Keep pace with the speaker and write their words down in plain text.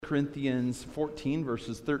Corinthians 14,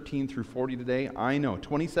 verses 13 through 40 today. I know,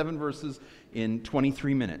 27 verses in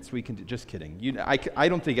 23 minutes. We can do, just kidding. I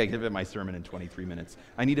don't think I can fit my sermon in 23 minutes.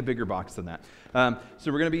 I need a bigger box than that.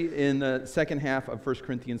 So we're going to be in the second half of 1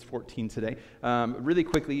 Corinthians 14 today. Really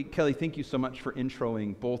quickly, Kelly, thank you so much for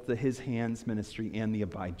introing both the His Hands ministry and the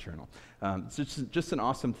Abide Journal. It's just an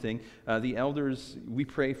awesome thing. The elders, we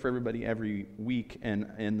pray for everybody every week,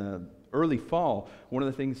 and in the early fall, one of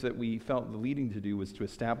the things that we felt the leading to do was to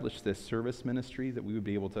establish this service ministry, that we would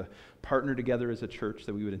be able to partner together as a church,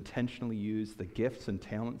 that we would intentionally use the gifts and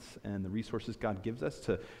talents and the resources God gives us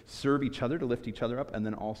to serve each other, to lift each other up, and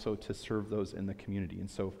then also to serve those in the community. And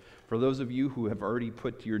so for those of you who have already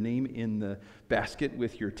put your name in the basket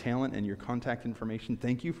with your talent and your contact information,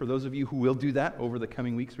 thank you. For those of you who will do that over the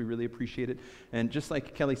coming weeks, we really appreciate it. And just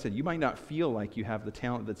like Kelly said, you might not feel like you have the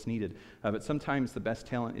talent that's needed, but sometimes the best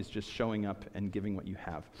talent is just showing up and giving what you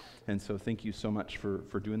have. And so thank you so much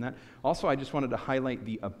for doing that. Also, I just wanted to highlight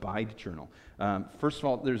the Abide Journal. First of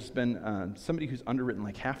all, there's been somebody who's underwritten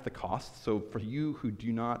like half the cost. So for you who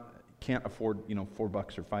can't afford, $4 or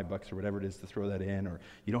 $5 or whatever it is to throw that in, or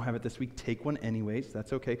you don't have it this week, take one anyways.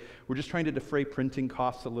 That's okay. We're just trying to defray printing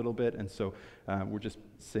costs a little bit, and so we're just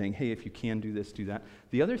saying, hey, if you can do this, do that.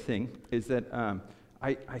 The other thing is that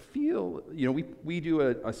I feel, we do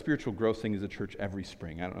a spiritual growth thing as a church every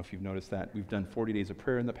spring. I don't know if you've noticed that. We've done 40 days of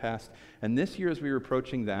prayer in the past, and this year as we were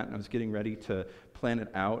approaching that, and I was getting ready to plan it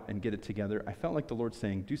out and get it together, I felt like the Lord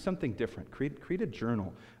saying, do something different. Create a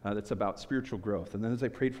journal that's about spiritual growth. And then as I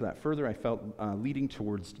prayed for that further, I felt leading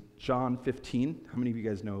towards John 15. How many of you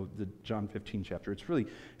guys know the John 15 chapter?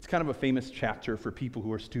 It's kind of a famous chapter for people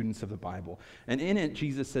who are students of the Bible. And in it,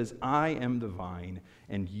 Jesus says, I am the vine,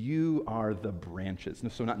 and you are the branches.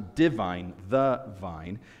 So not divine, the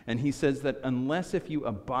vine. And he says that unless if you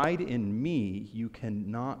abide in me, you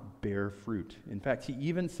cannot bear fruit. In fact, he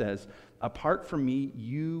even says, apart from me,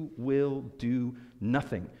 you will do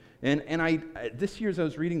nothing. And I this year as I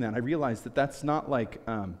was reading that, I realized that that's not like,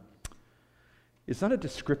 it's not a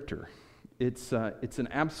descriptor. It's an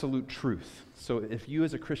absolute truth. So if you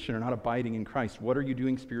as a Christian are not abiding in Christ, what are you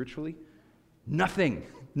doing spiritually? Nothing.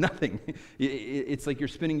 It's like you're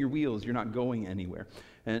spinning your wheels. You're not going anywhere.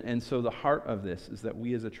 And so the heart of this is that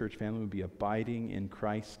we as a church family would be abiding in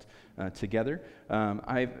Christ together.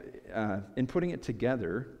 In putting it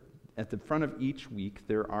together, at the front of each week,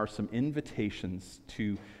 there are some invitations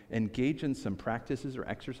to engage in some practices or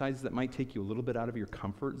exercises that might take you a little bit out of your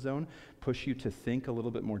comfort zone, push you to think a little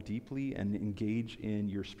bit more deeply and engage in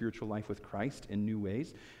your spiritual life with Christ in new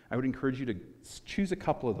ways. I would encourage you to choose a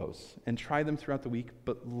couple of those and try them throughout the week,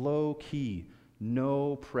 but low key.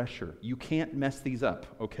 No pressure. You can't mess these up,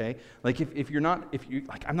 okay? Like if you're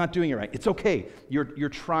like, I'm not doing it right, it's okay. You're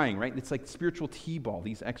trying, right? It's like spiritual t-ball,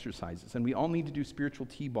 these exercises. And we all need to do spiritual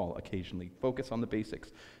t-ball occasionally. Focus on the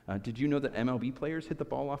basics. Did you know that MLB players hit the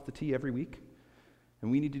ball off the tee every week? And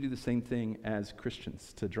we need to do the same thing as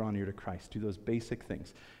Christians to draw near to Christ, do those basic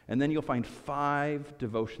things. And then you'll find 5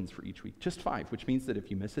 devotions for each week, just 5, which means that if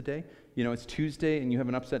you miss a day, it's Tuesday and you have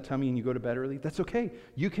an upset tummy and you go to bed early, that's okay.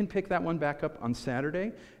 You can pick that one back up on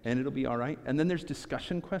Saturday and it'll be all right. And then there's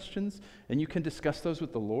discussion questions, and you can discuss those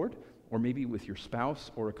with the Lord, or maybe with your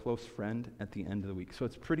spouse or a close friend at the end of the week. So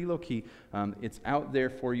it's pretty low-key. It's out there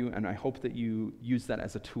for you, and I hope that you use that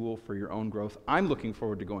as a tool for your own growth. I'm looking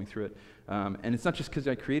forward to going through it. And it's not just because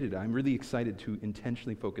I created it. I'm really excited to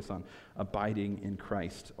intentionally focus on abiding in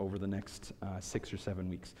Christ over the next 6 or 7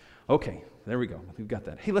 weeks. Okay, there we go. We've got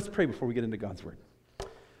that. Hey, let's pray before we get into God's Word.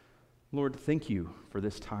 Lord, thank you for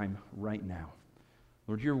this time right now.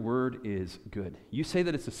 Lord, your word is good. You say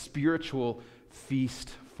that it's a spiritual feast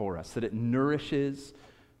for us, that it nourishes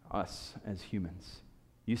us as humans.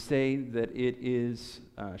 You say that it is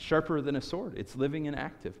sharper than a sword. It's living and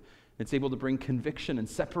active. It's able to bring conviction and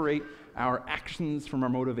separate our actions from our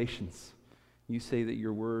motivations. You say that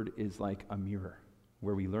your word is like a mirror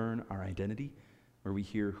where we learn our identity, where we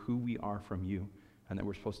hear who we are from you, and that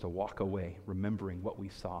we're supposed to walk away remembering what we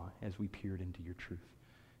saw as we peered into your truth.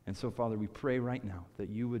 And so, Father, we pray right now that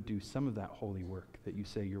you would do some of that holy work that you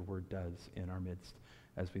say your word does in our midst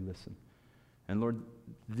as we listen. And Lord,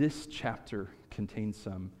 this chapter contains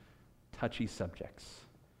some touchy subjects.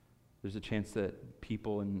 There's a chance that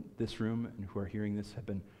people in this room and who are hearing this have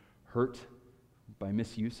been hurt by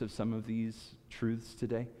misuse of some of these truths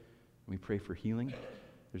today. We pray for healing.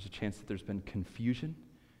 There's a chance that there's been confusion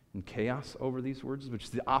and chaos over these words, which is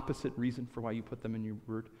the opposite reason for why you put them in your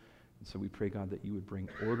word. And so we pray, God, that you would bring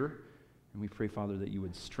order, and we pray, Father, that you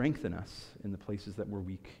would strengthen us in the places that we're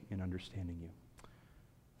weak in understanding you.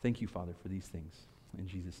 Thank you, Father, for these things. In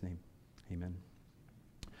Jesus' name, amen.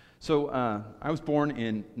 So I was born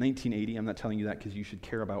in 1980. I'm not telling you that because you should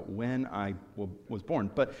care about when I was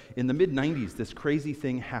born. But in the mid-90s, this crazy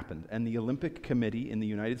thing happened, and the Olympic Committee in the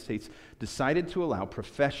United States decided to allow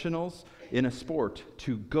professionals in a sport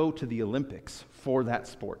to go to the Olympics for that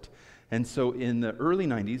sport. And so in the early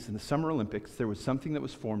 90s, in the Summer Olympics, there was something that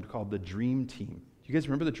was formed called the Dream Team. You guys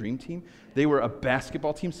remember the Dream Team? They were a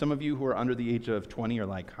basketball team. Some of you who are under the age of 20 are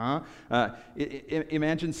like, huh?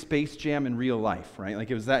 Imagine Space Jam in real life, right? Like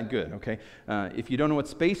it was that good, okay? If you don't know what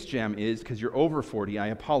Space Jam is, because you're over 40, I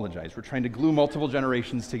apologize. We're trying to glue multiple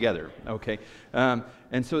generations together, okay?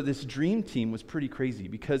 And so this Dream Team was pretty crazy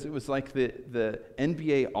because it was like the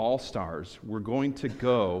NBA All-Stars were going to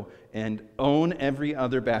go and own every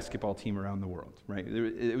other basketball team around the world, right?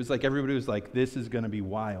 It was like everybody was like, this is going to be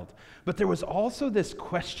wild. But there was also this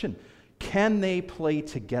question, can they play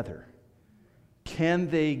together? Can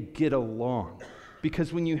they get along?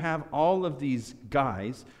 Because when you have all of these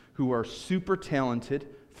guys who are super talented,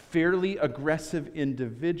 fairly aggressive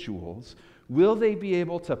individuals, will they be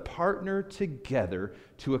able to partner together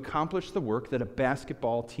to accomplish the work that a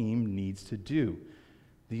basketball team needs to do?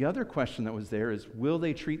 The other question that was there is, will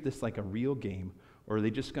they treat this like a real game, or are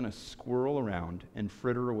they just going to squirrel around and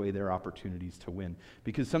fritter away their opportunities to win?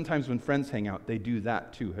 Because sometimes when friends hang out, they do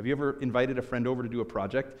that too. Have you ever invited a friend over to do a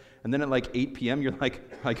project, and then at like 8 p.m., you're like,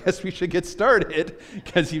 I guess we should get started,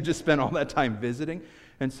 because you just spent all that time visiting?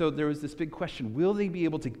 And so there was this big question, will they be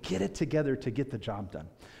able to get it together to get the job done?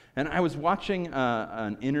 And I was watching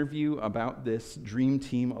an interview about this Dream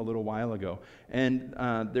Team a little while ago, and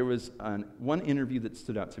there was one interview that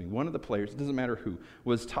stood out to me. One of the players, it doesn't matter who,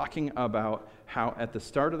 was talking about how at the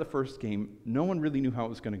start of the first game, no one really knew how it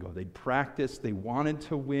was going to go. They'd practiced, they wanted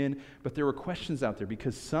to win, but there were questions out there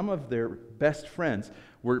because some of their best friends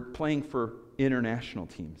were playing for international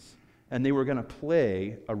teams, and they were going to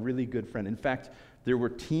play a really good friend. In fact, there were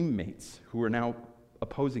teammates who were now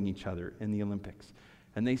opposing each other in the Olympics.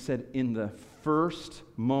 And they said in the first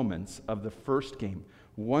moments of the first game,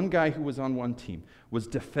 one guy who was on one team was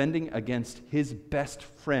defending against his best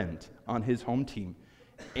friend on his home team,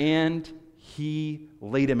 and he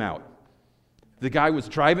laid him out. The guy was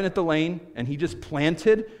driving at the lane, and he just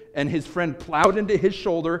planted, and his friend plowed into his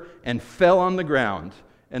shoulder and fell on the ground.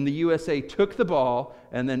 And the USA took the ball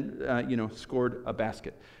and then scored a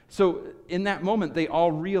basket. So in that moment, they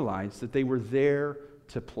all realized that they were there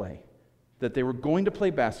to play, that they were going to play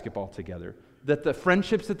basketball together, that the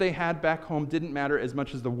friendships that they had back home didn't matter as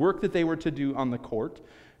much as the work that they were to do on the court,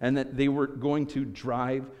 and that they were going to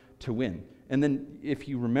drive to win. And then, if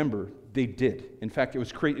you remember, they did. In fact, it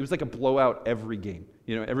was crazy. It was like a blowout every game.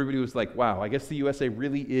 You know, everybody was like, wow, I guess the USA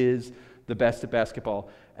really is the best at basketball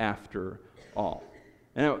after all.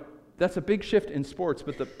 And now, that's a big shift in sports,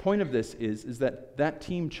 but the point of this is that that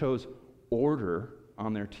team chose order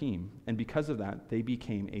on their team, and because of that, they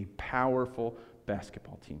became a powerful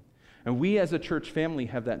basketball team. And we as a church family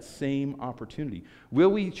have that same opportunity. Will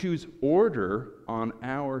we choose order on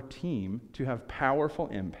our team to have powerful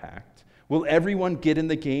impact? Will everyone get in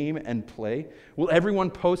the game and play? Will everyone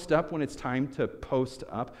post up when it's time to post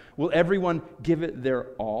up? Will everyone give it their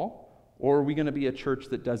all? Or are we going to be a church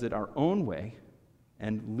that does it our own way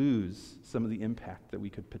and lose some of the impact that we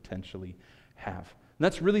could potentially have? And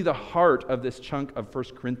that's really the heart of this chunk of 1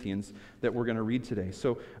 Corinthians that we're going to read today.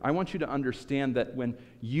 So I want you to understand that when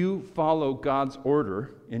you follow God's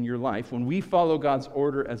order in your life, when we follow God's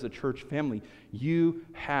order as a church family, you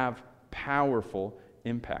have powerful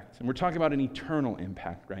impact. And we're talking about an eternal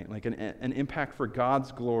impact, right? Like an impact for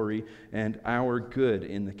God's glory and our good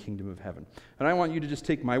in the kingdom of heaven. And I want you to just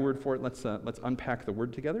take my word for it. Let's unpack the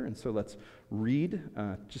word together. And so let's read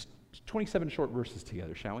just 27 short verses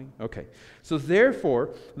together, shall we? Okay. So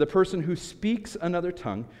therefore, the person who speaks another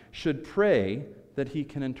tongue should pray that he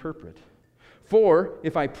can interpret. For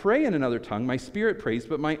if I pray in another tongue, my spirit prays,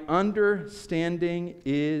 but my understanding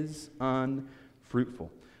is unfruitful.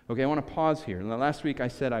 Okay, I want to pause here. Last week I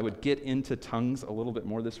said I would get into tongues a little bit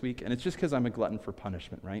more this week, and it's just because I'm a glutton for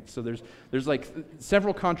punishment, right? So there's like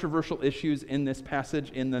several controversial issues in this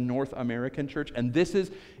passage in the North American church, and this is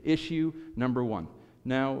issue number one.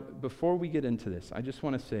 Now, before we get into this, I just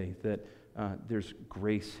want to say that there's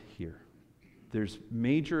grace here. There's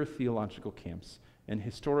major theological camps, and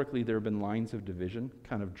historically there have been lines of division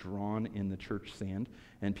kind of drawn in the church sand,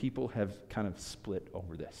 and people have kind of split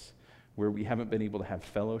over this, where we haven't been able to have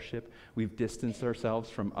fellowship. We've distanced ourselves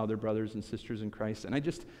from other brothers and sisters in Christ, and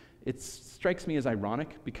it strikes me as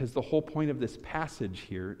ironic because the whole point of this passage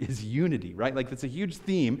here is unity, right? Like that's a huge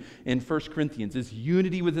theme in 1 Corinthians, is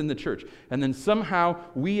unity within the church. And then somehow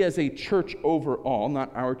we as a church overall,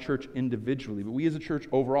 not our church individually, but we as a church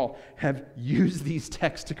overall have used these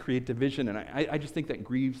texts to create division. And I just think that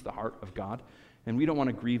grieves the heart of God. And we don't want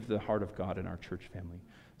to grieve the heart of God in our church family.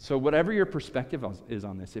 So whatever your perspective is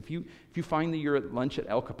on this, if you find that you're at lunch at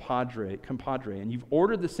El Compadre, and you've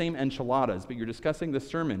ordered the same enchiladas, but you're discussing the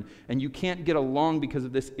sermon, and you can't get along because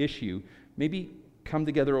of this issue, maybe come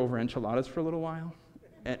together over enchiladas for a little while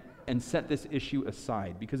and set this issue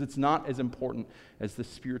aside, because it's not as important as the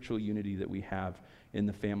spiritual unity that we have in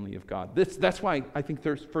the family of God. That's why I think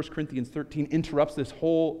 1 Corinthians 13 interrupts this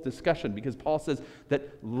whole discussion, because Paul says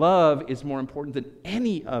that love is more important than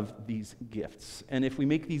any of these gifts. And if we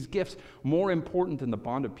make these gifts more important than the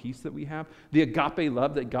bond of peace that we have, the agape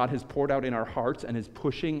love that God has poured out in our hearts and is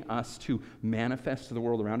pushing us to manifest to the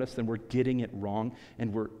world around us, then we're getting it wrong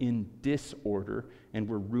and we're in disorder and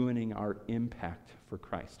we're ruining our impact for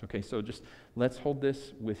Christ. Okay, so just let's hold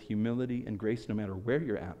this with humility and grace no matter where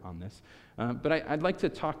you're at on this. But I'd like to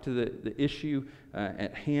talk to the issue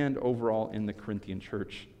at hand overall in the Corinthian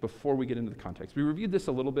church before we get into the context. We reviewed this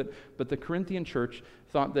a little bit, but the Corinthian church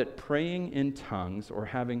thought that praying in tongues, or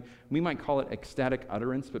having, we might call it ecstatic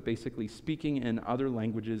utterance, but basically speaking in other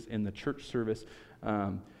languages in the church service,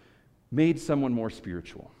 made someone more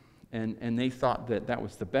spiritual. And they thought that that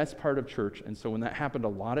was the best part of church. And so when that happened a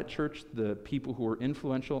lot at church, the people who were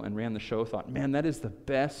influential and ran the show thought, man, that is the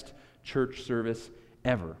best church service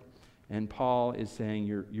ever. And Paul is saying,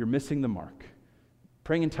 you're missing the mark.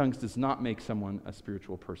 Praying in tongues does not make someone a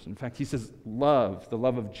spiritual person. In fact, he says the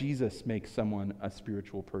love of Jesus makes someone a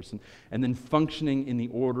spiritual person. And then functioning in the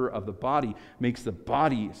order of the body makes the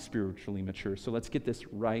body spiritually mature. So let's get this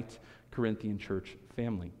right, Corinthian church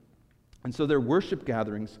family. And so their worship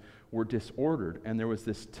gatherings were disordered, and there was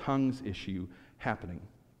this tongues issue happening.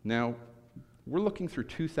 Now, we're looking through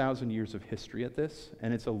 2,000 years of history at this,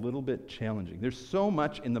 and it's a little bit challenging. There's so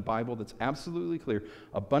much in the Bible that's absolutely clear,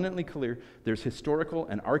 abundantly clear. There's historical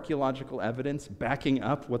and archaeological evidence backing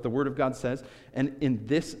up what the Word of God says. And in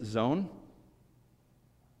this zone,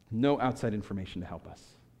 no outside information to help us.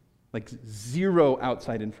 Like zero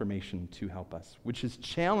outside information to help us, which is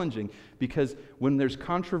challenging because when there's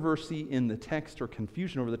controversy in the text or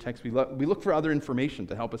confusion over the text, we look for other information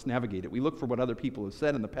to help us navigate it. We look for what other people have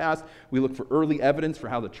said in the past. We look for early evidence for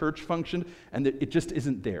how the church functioned, and it just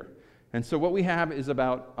isn't there. And so what we have is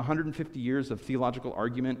about 150 years of theological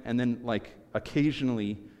argument, and then like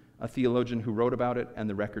occasionally a theologian who wrote about it, and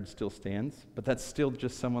the record still stands. But that's still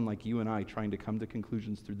just someone like you and I trying to come to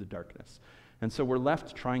conclusions through the darkness. And so we're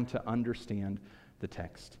left trying to understand the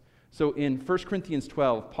text. So in 1 Corinthians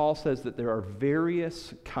 12, Paul says that there are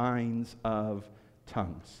various kinds of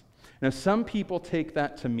tongues. Now, some people take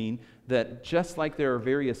that to mean that just like there are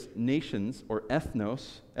various nations or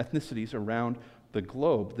ethnicities around the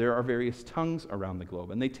globe, there are various tongues around the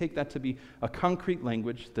globe. And they take that to be a concrete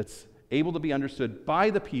language that's able to be understood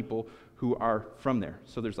by the people who are from there.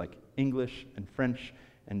 So there's like English and French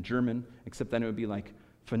and German, except then it would be like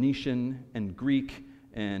Phoenician and Greek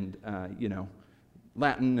and,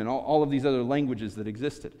 Latin and all of these other languages that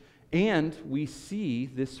existed. And we see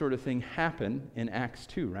this sort of thing happen in Acts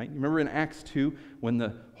 2, right? You remember in Acts 2 when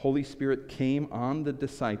the Holy Spirit came on the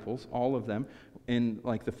disciples, all of them, in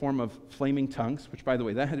like the form of flaming tongues, which, by the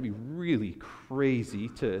way, that had to be really crazy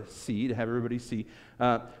to see, to have everybody see.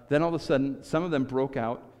 Then all of a sudden, some of them broke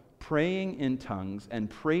out praying in tongues and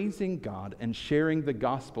praising God and sharing the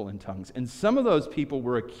gospel in tongues. And some of those people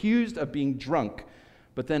were accused of being drunk,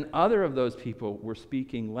 but then other of those people were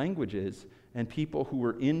speaking languages, and people who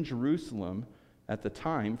were in Jerusalem at the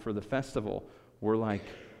time for the festival were like,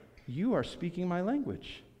 you are speaking my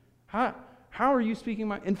language. How are you speaking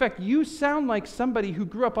my... In fact, you sound like somebody who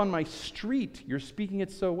grew up on my street. You're speaking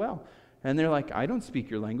it so well. And they're like, I don't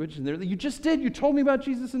speak your language. And they're like, you just did. You told me about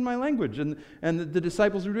Jesus in my language. And the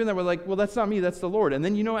disciples were doing that. We're like, well, that's not me. That's the Lord. And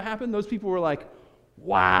then you know what happened? Those people were like,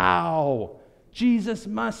 wow, Jesus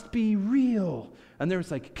must be real. And there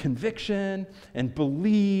was like conviction and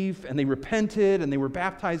belief, and they repented, and they were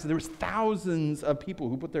baptized. And there was thousands of people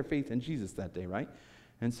who put their faith in Jesus that day, right?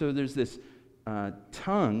 And so there's this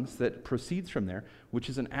tongues that proceeds from there, which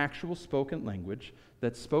is an actual spoken language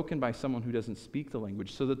that's spoken by someone who doesn't speak the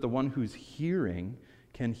language, so that the one who's hearing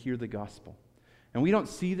can hear the gospel. And we don't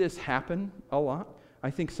see this happen a lot. I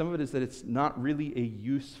think some of it is that it's not really a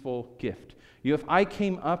useful gift. If I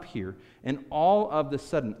came up here and all of a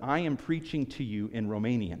sudden I am preaching to you in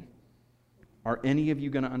Romanian, are any of you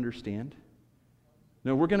going to understand?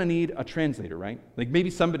 No, we're going to need a translator, right? Like maybe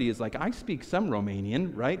somebody is like, I speak some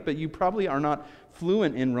Romanian, right? But you probably are not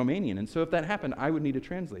fluent in Romanian. And so if that happened, I would need a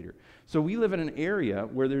translator. So we live in an area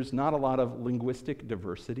where there's not a lot of linguistic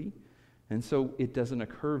diversity. And so it doesn't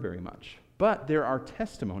occur very much. But there are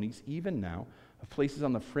testimonies, even now, of places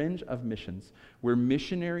on the fringe of missions where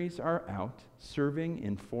missionaries are out serving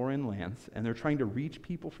in foreign lands, and they're trying to reach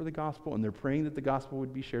people for the gospel, and they're praying that the gospel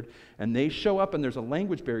would be shared. And they show up, and there's a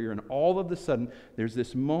language barrier, and all of a sudden, there's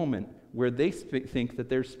this moment where they think that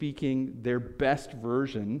they're speaking their best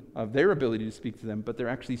version of their ability to speak to them, but they're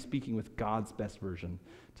actually speaking with God's best version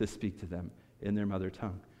to speak to them in their mother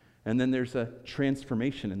tongue. And then there's a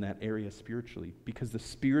transformation in that area spiritually because the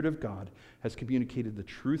Spirit of God has communicated the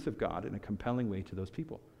truth of God in a compelling way to those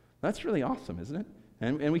people. That's really awesome, isn't it?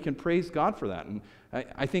 And we can praise God for that. And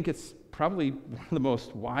I think it's probably one of the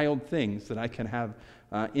most wild things that I can have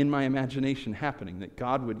in my imagination happening, that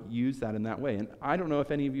God would use that in that way. And I don't know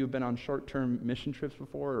if any of you have been on short-term mission trips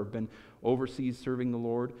before or been overseas serving the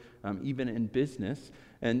Lord, even in business,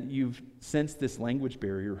 and you've sensed this language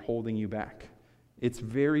barrier holding you back. It's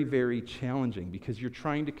very, very challenging because you're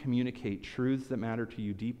trying to communicate truths that matter to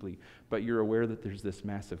you deeply, but you're aware that there's this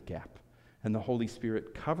massive gap, and the Holy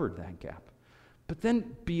Spirit covered that gap. But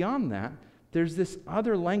then beyond that, there's this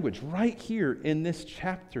other language right here in this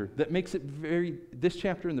chapter that makes it this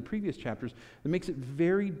chapter and the previous chapters, that makes it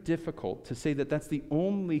very difficult to say that that's the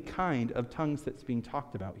only kind of tongues that's being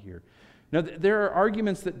talked about here. Now, there are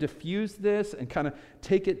arguments that diffuse this and kind of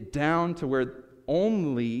take it down to where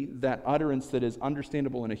only that utterance that is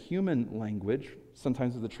understandable in a human language,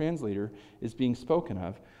 sometimes with a translator, is being spoken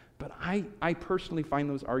of. But I personally find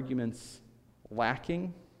those arguments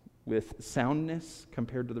lacking with soundness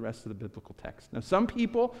compared to the rest of the biblical text. Now, some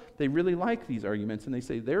people, they really like these arguments, and they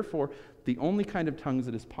say, therefore, the only kind of tongues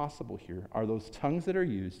that is possible here are those tongues that are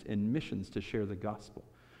used in missions to share the gospel.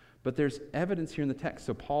 But there's evidence here in the text.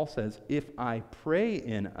 So Paul says, if I pray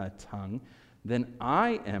in a tongue, then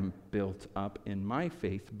I am built up in my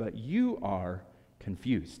faith, but you are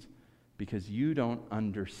confused because you don't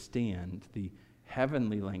understand the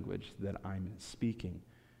heavenly language that I'm speaking.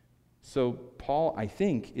 So Paul, I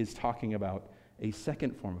think, is talking about a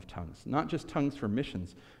second form of tongues, not just tongues for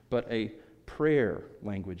missions, but a prayer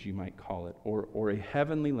language, you might call it, or a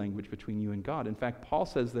heavenly language between you and God. In fact, Paul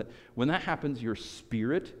says that when that happens, your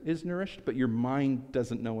spirit is nourished, but your mind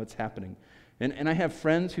doesn't know what's happening. And I have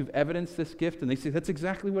friends who've evidenced this gift, and they say, that's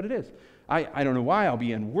exactly what it is. I don't know why. I'll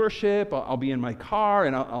be in worship, I'll be in my car,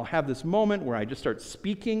 and I'll have this moment where I just start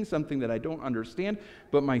speaking something that I don't understand,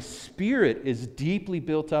 but my spirit is deeply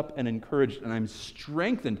built up and encouraged, and I'm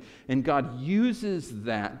strengthened, and God uses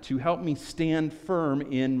that to help me stand firm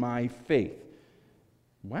in my faith.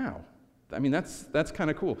 Wow. I mean, that's kind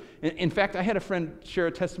of cool. In fact, I had a friend share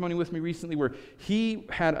a testimony with me recently where he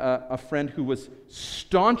had a friend who was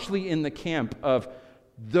staunchly in the camp of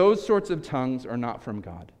those sorts of tongues are not from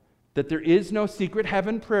God. That there is no secret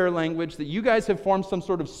heaven prayer language, that you guys have formed some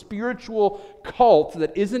sort of spiritual cult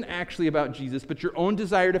that isn't actually about Jesus, but your own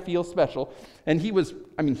desire to feel special. And he was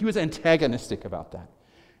antagonistic about that.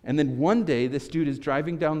 And then one day, this dude is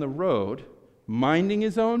driving down the road, minding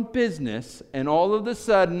his own business, and all of a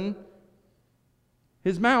sudden,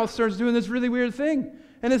 his mouth starts doing this really weird thing,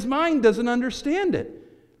 and his mind doesn't understand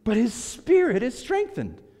it, but his spirit is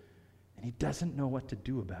strengthened, and he doesn't know what to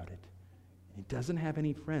do about it. He doesn't have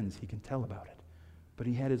any friends he can tell about it, but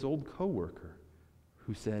he had his old coworker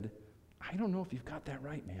who said, I don't know if you've got that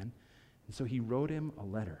right, man. And so he wrote him a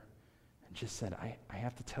letter and just said, I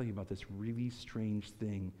have to tell you about this really strange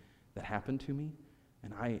thing that happened to me,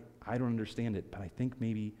 and I don't understand it, but I think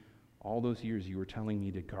maybe all those years you were telling me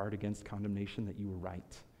to guard against condemnation, that you were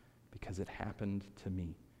right, because it happened to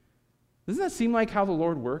me. Doesn't that seem like how the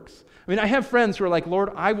Lord works? I mean, I have friends who are like, Lord,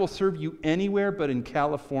 I will serve you anywhere but in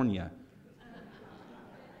California.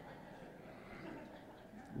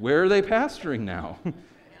 Where are they pastoring now?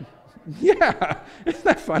 Yeah, isn't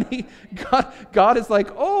that funny? God is like,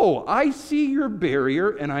 oh, I see your barrier,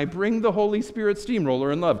 and I bring the Holy Spirit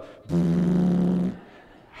steamroller in love.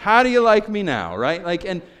 How do you like me now,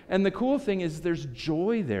 right? And the cool thing is there's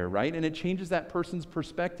joy there, right? And it changes that person's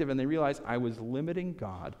perspective, and they realize I was limiting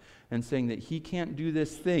God and saying that he can't do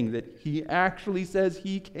this thing that he actually says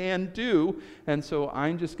he can do, and so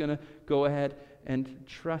I'm just going to go ahead and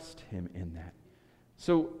trust him in that.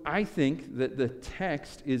 So I think that the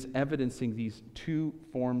text is evidencing these two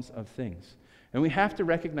forms of things. And we have to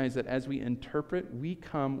recognize that as we interpret, we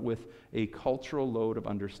come with a cultural load of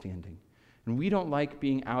understanding. And we don't like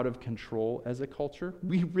being out of control as a culture.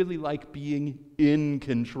 We really like being in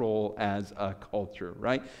control as a culture,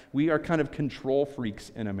 right? We are kind of control freaks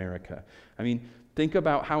in America. I mean, Think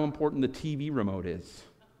about how important the TV remote is.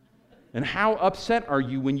 And how upset are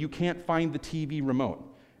you when you can't find the TV remote?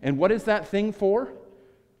 And what is that thing for?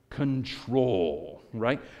 Control,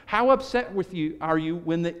 right? How upset are you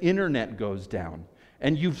when the internet goes down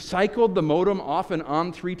and you've cycled the modem off and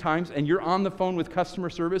on 3 times and you're on the phone with customer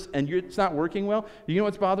service and it's not working well? You know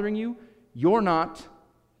what's bothering you? You're not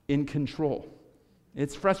in control.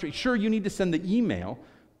 It's frustrating. Sure, you need to send the email,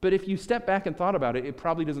 but if you step back and thought about it, it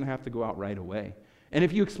probably doesn't have to go out right away. And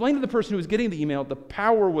if you explain to the person who was getting the email, the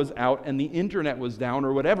power was out and the internet was down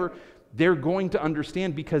or whatever, they're going to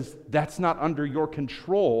understand because that's not under your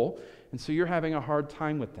control. And so you're having a hard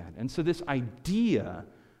time with that. And so this idea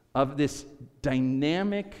of this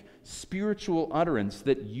dynamic spiritual utterance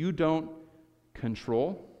that you don't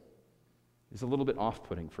control is a little bit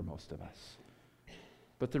off-putting for most of us.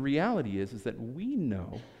 But the reality is that we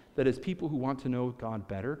know that as people who want to know God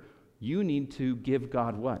better, you need to give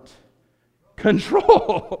God what?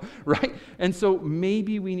 Control, right? And so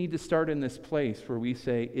maybe we need to start in this place where we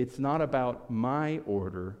say, it's not about my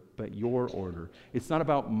order, but your order. It's not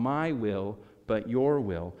about my will, but your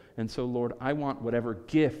will. And so, Lord, I want whatever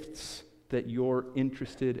gifts that you're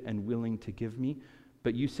interested and willing to give me,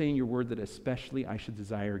 but you say in your word that especially I should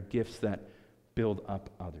desire gifts that build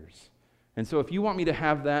up others. And so if you want me to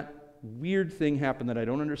have that weird thing happen that I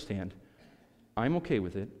don't understand, I'm okay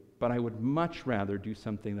with it. But I would much rather do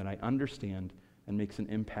something that I understand and makes an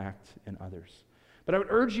impact in others. But I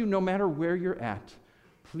would urge you, no matter where you're at,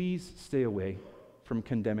 please stay away from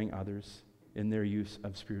condemning others in their use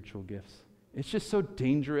of spiritual gifts. It's just so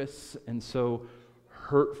dangerous and so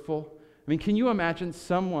hurtful. I mean, can you imagine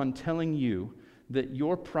someone telling you that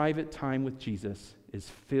your private time with Jesus is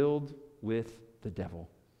filled with the devil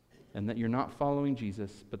and that you're not following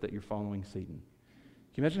Jesus, but that you're following Satan?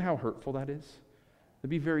 Can you imagine how hurtful that is? It'd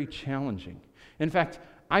be very challenging. In fact,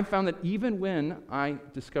 I've found that even when I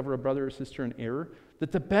discover a brother or sister in error,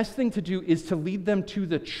 that the best thing to do is to lead them to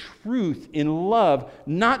the truth in love,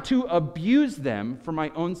 not to abuse them for my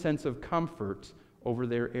own sense of comfort over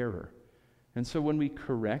their error. And so when we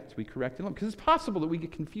correct in love. Because it's possible that we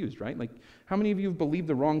get confused, right? Like, how many of you have believed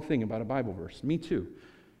the wrong thing about a Bible verse? Me too.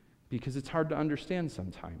 Because it's hard to understand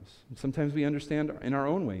sometimes. And sometimes we understand in our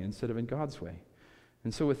own way instead of in God's way.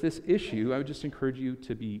 And so with this issue, I would just encourage you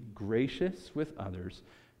to be gracious with others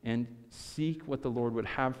and seek what the Lord would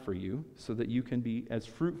have for you so that you can be as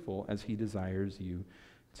fruitful as he desires you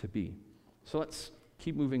to be. So let's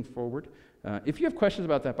keep moving forward. If you have questions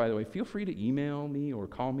about that, by the way, feel free to email me or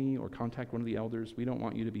call me or contact one of the elders. We don't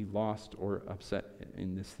want you to be lost or upset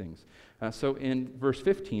in these things. So in verse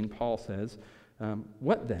 15, Paul says,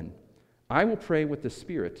 what then? I will pray with the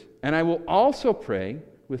Spirit, and I will also pray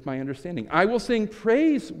with my understanding. I will sing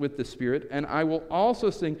praise with the Spirit, and I will also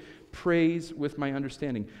sing praise with my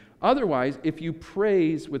understanding. Otherwise, if you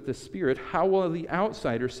praise with the Spirit, how will the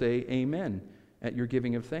outsider say amen at your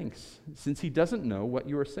giving of thanks, since he doesn't know what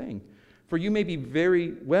you are saying? For you may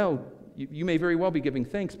very well be giving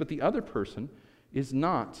thanks, but the other person is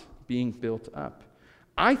not being built up.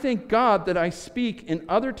 I thank God that I speak in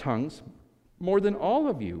other tongues more than all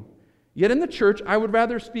of you. Yet in the church, I would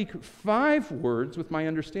rather speak 5 words with my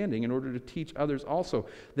understanding in order to teach others also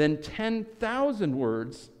than 10,000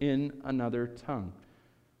 words in another tongue.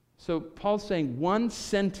 So Paul's saying one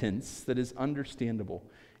sentence that is understandable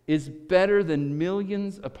is better than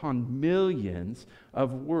millions upon millions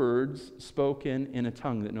of words spoken in a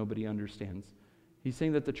tongue that nobody understands. He's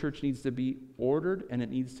saying that the church needs to be ordered, and it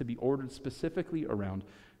needs to be ordered specifically around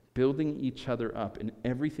building each other up in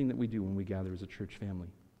everything that we do when we gather as a church family.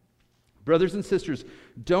 Brothers and sisters,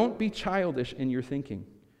 don't be childish in your thinking,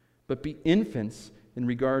 but be infants in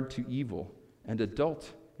regard to evil and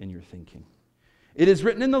adult in your thinking. It is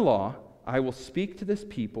written in the law, I will speak to this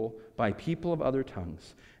people by people of other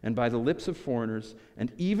tongues and by the lips of foreigners,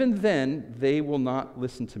 and even then they will not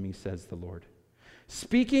listen to me, says the Lord.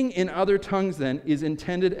 Speaking in other tongues, then, is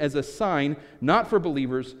intended as a sign not for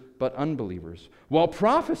believers, but unbelievers, while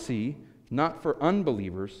prophecy, not for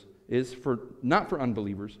unbelievers, not for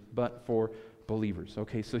unbelievers, but for believers.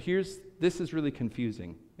 Okay, so this is really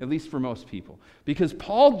confusing, at least for most people, because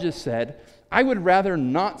Paul just said, I would rather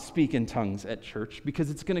not speak in tongues at church because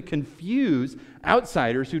it's going to confuse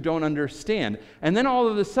outsiders who don't understand. And then all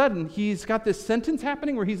of a sudden, he's got this sentence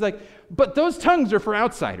happening where he's like, but those tongues are for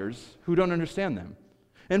outsiders who don't understand them.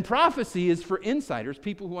 And prophecy is for insiders,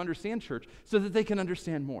 people who understand church, so that they can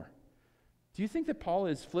understand more. Do you think that Paul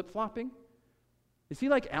is flip-flopping? Is he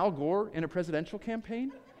like Al Gore in a presidential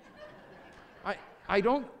campaign? I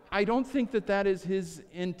don't think that is his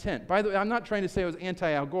intent. By the way, I'm not trying to say I was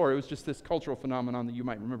anti-Al Gore. It was just this cultural phenomenon that you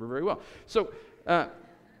might remember very well. So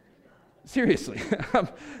Seriously.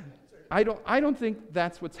 I don't think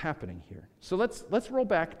that's what's happening here. So let's roll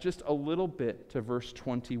back just a little bit to verse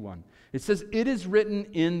 21. It says, "It is written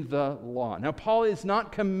in the law." Now, Paul is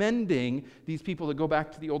not commending these people to go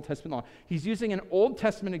back to the Old Testament law. He's using an Old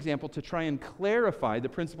Testament example to try and clarify the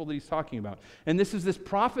principle that he's talking about. And this is this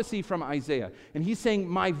prophecy from Isaiah. And he's saying,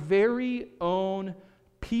 my very own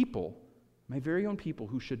people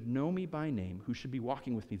who should know me by name, who should be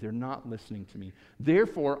walking with me, they're not listening to me.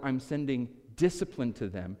 Therefore, I'm sending discipline to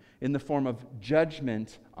them in the form of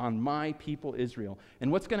judgment on my people Israel.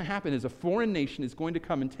 And what's going to happen is a foreign nation is going to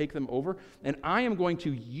come and take them over, and I am going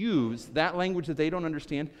to use that language that they don't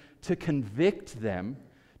understand to convict them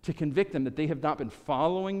that they have not been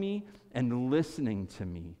following me and listening to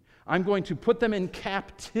me. I'm going to put them in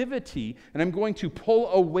captivity, and I'm going to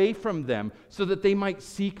pull away from them so that they might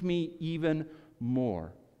seek me even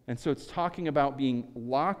more. And so it's talking about being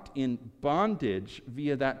locked in bondage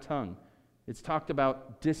via that tongue. It's talked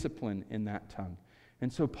about discipline in that tongue.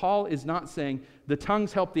 And so Paul is not saying the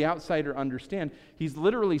tongues help the outsider understand. He's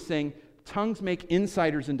literally saying tongues make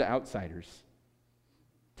insiders into outsiders.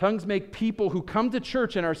 Tongues make people who come to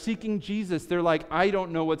church and are seeking Jesus, they're like, I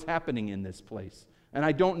don't know what's happening in this place. And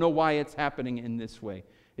I don't know why it's happening in this way.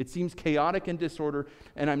 It seems chaotic and disorder,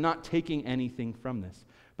 and I'm not taking anything from this.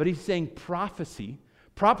 But he's saying prophecy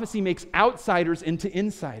makes outsiders into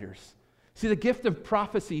insiders. See, the gift of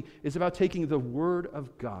prophecy is about taking the word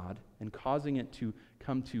of God and causing it to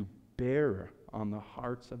come to bear on the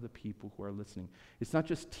hearts of the people who are listening. It's not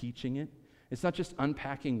just teaching it. It's not just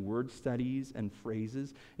unpacking word studies and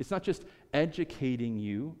phrases. It's not just educating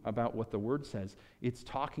you about what the word says. It's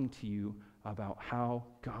talking to you about how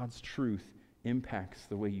God's truth impacts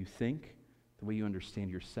the way you think, the way you understand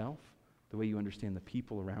yourself, the way you understand the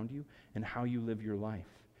people around you, and how you live your life.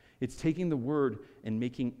 It's taking the word and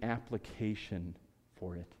making application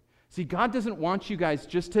for it. See, God doesn't want you guys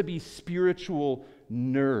just to be spiritual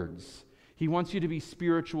nerds. He wants you to be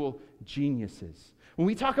spiritual geniuses. When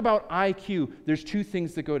we talk about IQ, there's two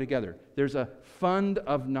things that go together. There's a fund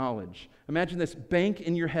of knowledge. Imagine this bank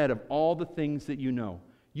in your head of all the things that you know.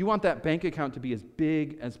 You want that bank account to be as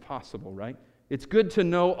big as possible, right? It's good to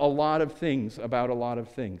know a lot of things about a lot of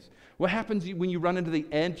things. What happens when you run into the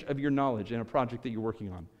edge of your knowledge in a project that you're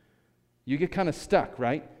working on? You get kind of stuck,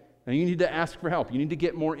 right? And you need to ask for help. You need to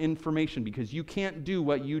get more information because you can't do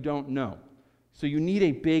what you don't know. So you need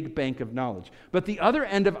a big bank of knowledge. But the other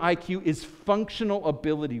end of IQ is functional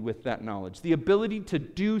ability with that knowledge. The ability to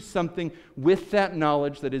do something with that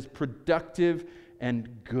knowledge that is productive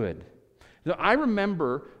and good. So I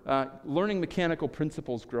remember learning mechanical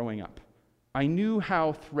principles growing up. I knew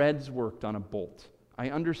how threads worked on a bolt. I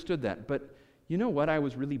understood that. But you know what I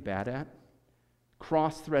was really bad at?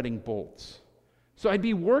 Cross-threading bolts. So I'd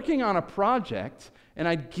be working on a project, and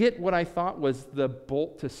I'd get what I thought was the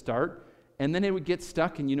bolt to start, and then it would get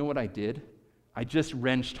stuck, and you know what I did? I just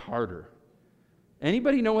wrenched harder.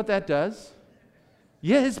 Anybody know what that does?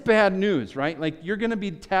 Yeah, it's bad news, right? Like, you're going to be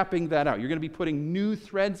tapping that out. You're going to be putting new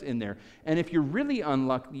threads in there. And if you're really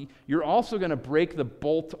unlucky, you're also going to break the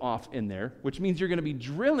bolt off in there, which means you're going to be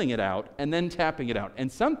drilling it out and then tapping it out.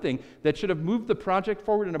 And something that should have moved the project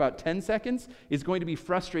forward in about 10 seconds is going to be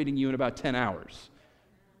frustrating you in about 10 hours.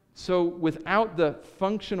 So without the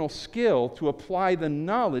functional skill to apply the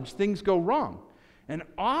knowledge, things go wrong. And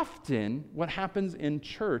often what happens in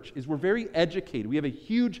church is we're very educated. We have a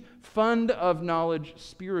huge fund of knowledge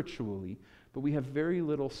spiritually, but we have very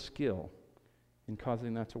little skill in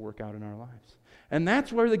causing that to work out in our lives. And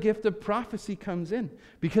that's where the gift of prophecy comes in,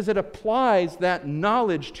 because it applies that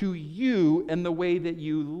knowledge to you and the way that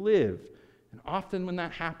you live. And often when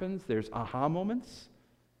that happens, there's aha moments.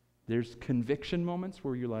 There's conviction moments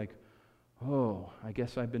where you're like, oh, I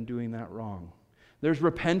guess I've been doing that wrong. There's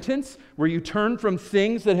repentance, where you turn from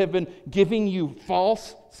things that have been giving you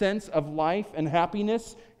false sense of life and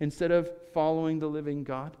happiness instead of following the living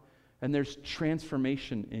God. And there's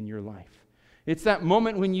transformation in your life. It's that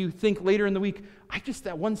moment when you think later in the week,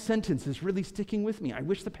 that one sentence is really sticking with me. I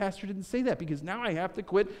wish the pastor didn't say that because now I have to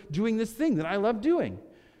quit doing this thing that I love doing.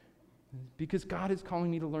 Because God is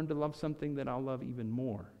calling me to learn to love something that I'll love even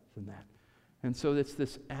more than that. And so it's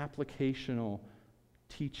this applicational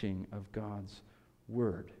teaching of God's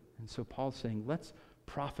word. And so Paul's saying, let's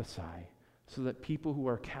prophesy so that people who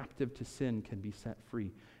are captive to sin can be set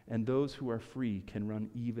free, and those who are free can run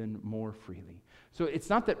even more freely. So it's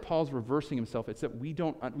not that Paul's reversing himself, it's that we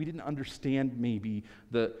didn't understand maybe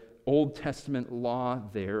the Old Testament law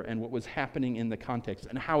there and what was happening in the context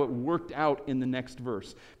and how it worked out in the next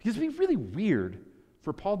verse. Because it'd be really weird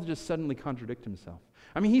for Paul to just suddenly contradict himself.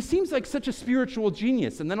 I mean, he seems like such a spiritual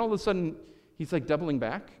genius, and then all of a sudden he's like doubling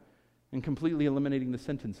back. and completely eliminating the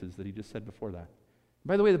sentences that he just said before that.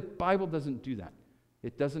 By the way, the Bible doesn't do that.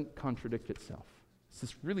 It doesn't contradict itself. It's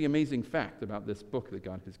this really amazing fact about this book that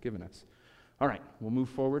God has given us. All right, we'll move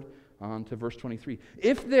forward on to verse 23.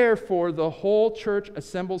 If therefore the whole church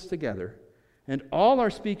assembles together, and all are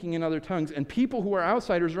speaking in other tongues, and people who are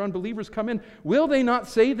outsiders or unbelievers come in, will they not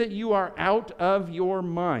say that you are out of your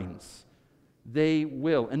minds? They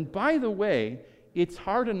will. And by the way, it's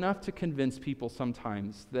hard enough to convince people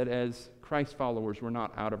sometimes that as Christ followers, we're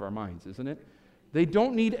not out of our minds, isn't it? They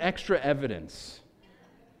don't need extra evidence.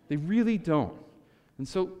 They really don't. And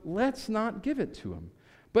so let's not give it to them.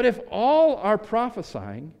 But if all are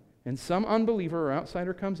prophesying, and some unbeliever or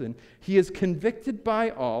outsider comes in, he is convicted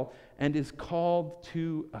by all and is called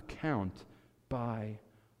to account by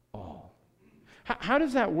all. How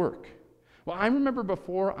does that work? Well, I remember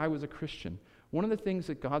before I was a Christian, one of the things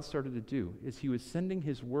that God started to do is he was sending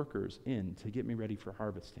his workers in to get me ready for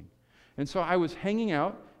harvesting. And so I was hanging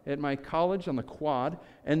out at my college on the quad,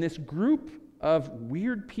 and this group of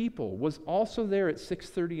weird people was also there at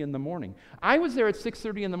 6:30 in the morning. I was there at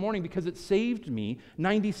 6:30 in the morning because it saved me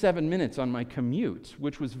 97 minutes on my commute,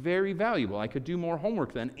 which was very valuable. I could do more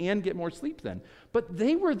homework then and get more sleep then. But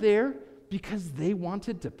they were there because they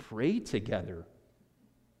wanted to pray together.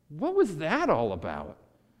 What was that all about?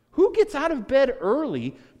 Who gets out of bed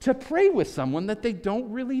early to pray with someone that they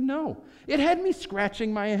don't really know? It had me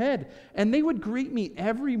scratching my head. And they would greet me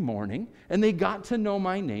every morning, and they got to know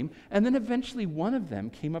my name. And then eventually one of them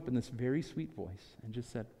came up in this very sweet voice and just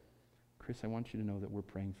said, "Chris, I want you to know that we're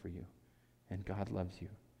praying for you, and God loves you."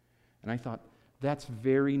 And I thought, that's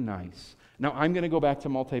very nice. Now, I'm going to go back to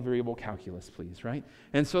multivariable calculus, please, right?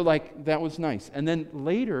 And so, that was nice. And then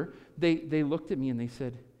later, they looked at me and they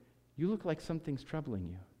said, "You look like something's troubling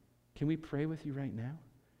you. Can we pray with you right now?"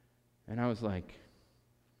 And I was like,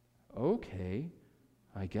 okay,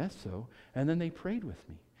 I guess so. And then they prayed with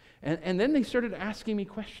me. And then they started asking me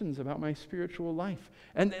questions about my spiritual life.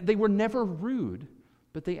 And they were never rude,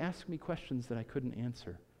 but they asked me questions that I couldn't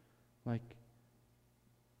answer. Like,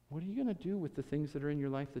 what are you going to do with the things that are in your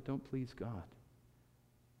life that don't please God?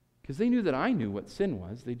 Because they knew that I knew what sin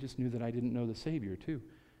was. They just knew that I didn't know the Savior too.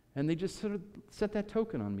 And they just sort of set that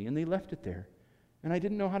token on me, and they left it there. And I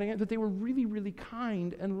didn't know how to answer, but they were really, really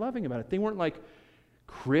kind and loving about it. They weren't like,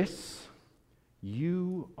 "Chris,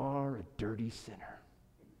 you are a dirty sinner.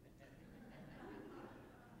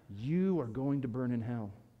 You are going to burn in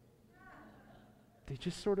hell." They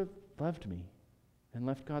just sort of loved me and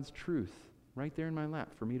left God's truth right there in my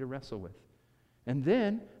lap for me to wrestle with. And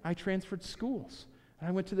then I transferred schools. And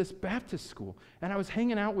I went to this Baptist school, and I was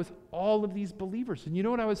hanging out with all of these believers. And you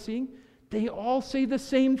know what I was seeing? They all say the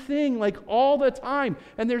same thing, all the time.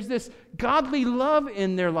 And there's this godly love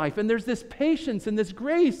in their life, and there's this patience, and this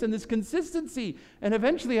grace, and this consistency. And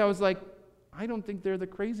eventually I was like, I don't think they're the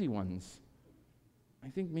crazy ones. I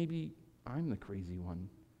think maybe I'm the crazy one,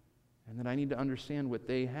 and that I need to understand what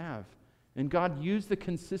they have. And God used the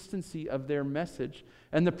consistency of their message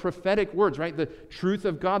and the prophetic words, right? The truth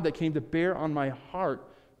of God that came to bear on my heart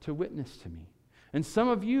to witness to me. And some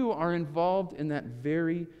of you are involved in that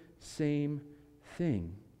very same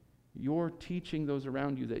thing. You're teaching those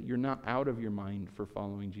around you that you're not out of your mind for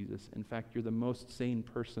following Jesus. In fact, you're the most sane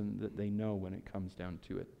person that they know when it comes down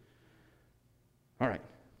to it. All right,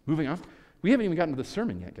 moving on. We haven't even gotten to the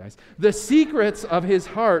sermon yet, guys. The secrets of his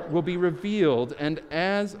heart will be revealed, and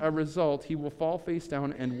as a result, he will fall face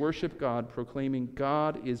down and worship God, proclaiming,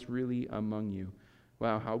 "God is really among you."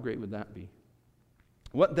 Wow, how great would that be?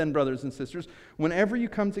 What then, brothers and sisters? Whenever you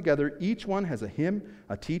come together, each one has a hymn,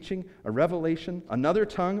 a teaching, a revelation, another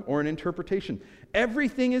tongue, or an interpretation.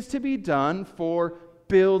 Everything is to be done for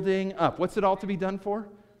building up. What's it all to be done for?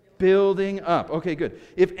 Building up. Okay, good.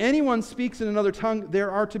 If anyone speaks in another tongue,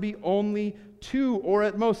 there are to be only 2 or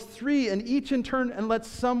at most 3, and each in turn, and let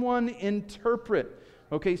someone interpret.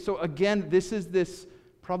 Okay, so again, this is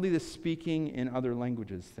probably the speaking in other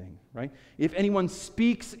languages thing, right? If anyone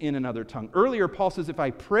speaks in another tongue. Earlier, Paul says, if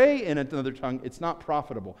I pray in another tongue, it's not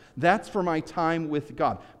profitable. That's for my time with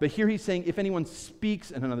God. But here he's saying, if anyone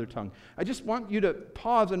speaks in another tongue. I just want you to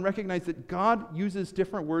pause and recognize that God uses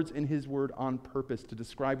different words in his word on purpose to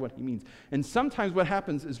describe what he means. And sometimes what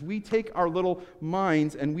happens is we take our little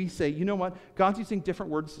minds and we say, you know what? God's using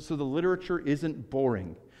different words so the literature isn't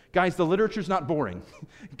boring. Guys, the literature's not boring.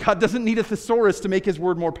 God doesn't need a thesaurus to make his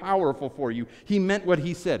word more powerful for you. He meant what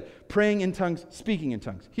he said. Praying in tongues, speaking in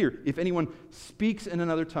tongues. Here, if anyone speaks in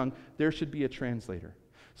another tongue, there should be a translator.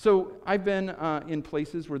 So I've been in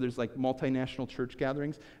places where there's like multinational church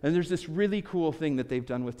gatherings, and there's this really cool thing that they've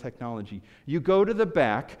done with technology. You go to the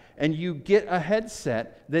back and you get a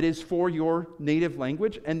headset that is for your native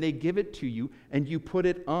language, and they give it to you, and you put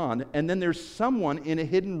it on, and then there's someone in a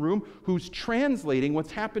hidden room who's translating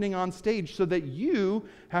what's happening on stage so that you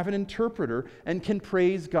have an interpreter and can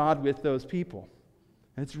praise God with those people.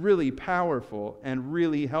 And it's really powerful and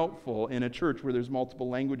really helpful in a church where there's multiple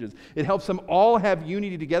languages. It helps them all have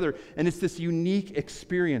unity together, and it's this unique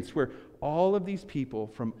experience where all of these people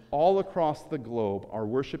from all across the globe are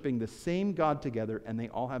worshiping the same God together, and they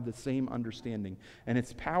all have the same understanding. And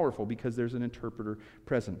it's powerful because there's an interpreter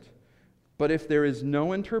present. But if there is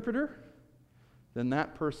no interpreter, then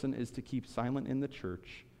that person is to keep silent in the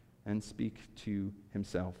church and speak to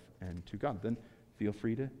himself and to God. Then feel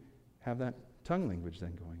free to have that tongue language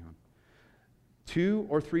then going on. 2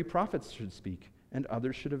 or 3 prophets should speak, and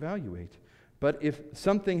others should evaluate. But if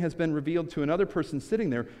something has been revealed to another person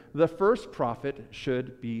sitting there, the first prophet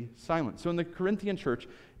should be silent. So in the Corinthian church,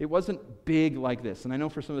 it wasn't big like this. And I know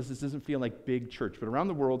for some of us, this doesn't feel like big church, but around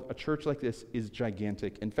the world, a church like this is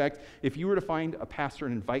gigantic. In fact, if you were to find a pastor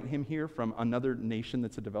and invite him here from another nation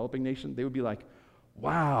that's a developing nation, they would be like,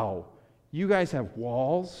 wow, you guys have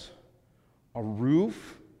walls, a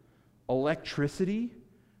roof, electricity,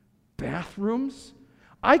 bathrooms.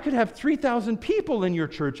 I could have 3,000 people in your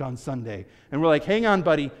church on Sunday. And we're like, hang on,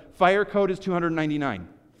 buddy, fire code is $299.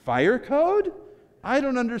 Fire code? I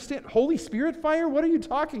don't understand. Holy Spirit fire? What are you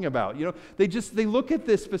talking about? You know, they look at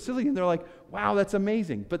this facility and they're like, wow, that's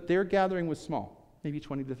amazing. But their gathering was small, maybe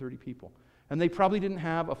 20 to 30 people. And they probably didn't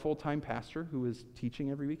have a full-time pastor who was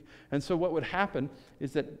teaching every week. And so what would happen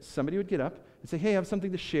is that somebody would get up and say, hey, I have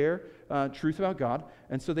something to share, truth about God.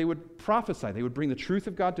 And so they would prophesy. They would bring the truth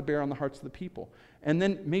of God to bear on the hearts of the people. And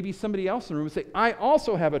then maybe somebody else in the room would say, I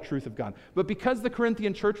also have a truth of God. But because the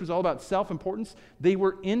Corinthian church was all about self-importance, they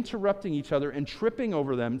were interrupting each other and tripping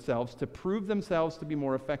over themselves to prove themselves to be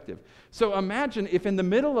more effective. So imagine if in the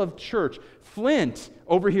middle of church, Flint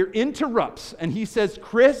over here interrupts and he says,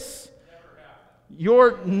 Chris,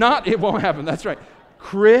 you're not, it won't happen, that's right.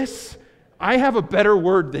 Chris, I have a better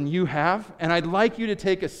word than you have, and I'd like you to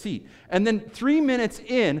take a seat. And then 3 minutes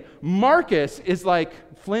in, Marcus is like,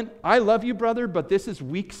 Flint, I love you, brother, but this is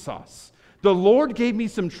weak sauce. The Lord gave me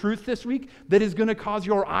some truth this week that is going to cause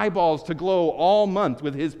your eyeballs to glow all month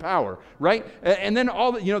with His power, right? And then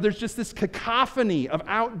there's just this cacophony of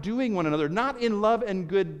outdoing one another, not in love and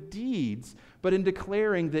good deeds, but in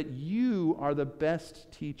declaring that you are the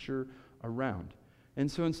best teacher around. And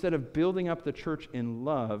so instead of building up the church in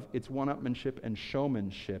love, it's one-upmanship and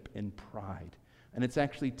showmanship in pride. And it's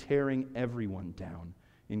actually tearing everyone down,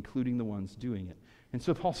 including the ones doing it. And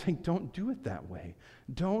so Paul's saying, don't do it that way.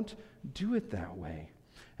 Don't do it that way.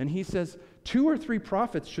 And he says, 2 or 3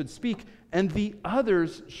 prophets should speak, and the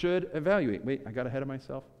others should evaluate. Wait, I got ahead of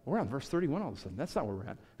myself. We're on verse 31 all of a sudden. That's not where we're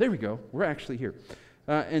at. There we go. We're actually here.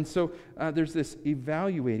 And so there's this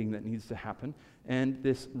evaluating that needs to happen, and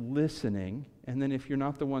this listening. And then if you're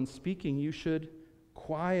not the one speaking, you should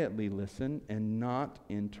quietly listen and not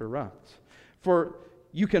interrupt. For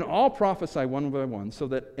you can all prophesy one by one so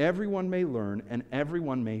that everyone may learn and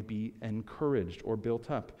everyone may be encouraged or built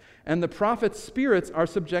up. And the prophets' spirits are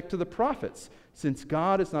subject to the prophets, since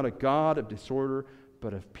God is not a God of disorder,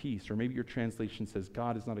 but of peace. Or maybe your translation says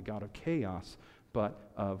God is not a God of chaos,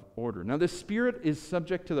 but of order. Now, this spirit is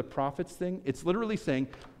subject to the prophets thing. It's literally saying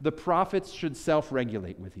the prophets should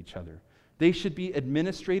self-regulate with each other. They should be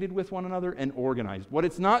administrated with one another and organized. What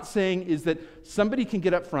it's not saying is that somebody can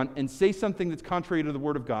get up front and say something that's contrary to the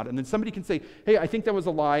Word of God, and then somebody can say, hey, I think that was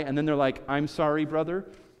a lie, and then they're like, I'm sorry, brother.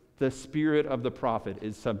 The spirit of the prophet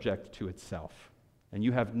is subject to itself, and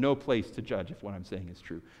you have no place to judge if what I'm saying is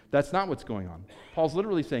true. That's not what's going on. Paul's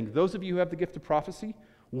literally saying, those of you who have the gift of prophecy,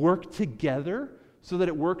 work together so that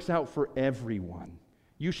it works out for everyone.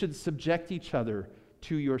 You should subject each other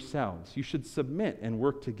to yourselves. You should submit and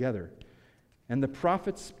work together. And the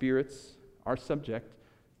prophet's spirits are subject.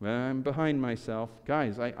 Well, I'm behind myself.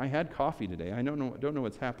 Guys, I had coffee today. I don't know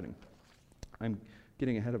what's happening. I'm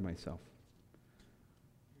getting ahead of myself.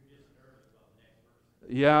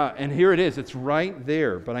 Yeah, and here it is. It's right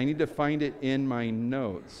there, but I need to find it in my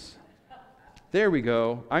notes. There we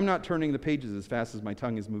go. I'm not turning the pages as fast as my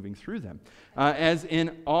tongue is moving through them. As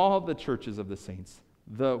in all the churches of the saints,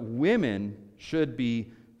 the women should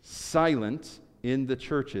be silent in the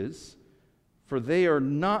churches, for they are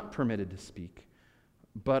not permitted to speak,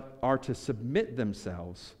 but are to submit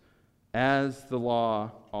themselves, as the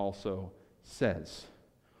law also says.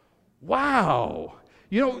 Wow!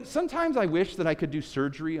 You know, sometimes I wish that I could do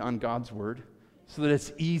surgery on God's Word so that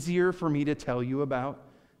it's easier for me to tell you about.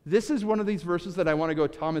 This is one of these verses that I want to go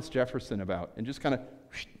Thomas Jefferson about and just kind of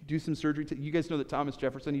do some surgery. You guys know that Thomas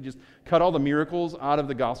Jefferson, he just cut all the miracles out of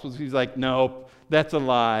the Gospels. He's like, nope, that's a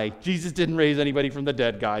lie. Jesus didn't raise anybody from the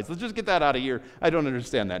dead, guys. Let's just get that out of here. I don't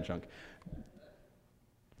understand that junk.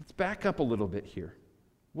 Let's back up a little bit here.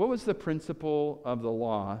 What was the principle of the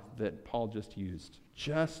law that Paul just used?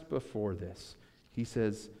 Just before this, he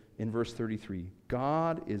says in verse 33,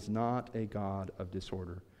 God is not a God of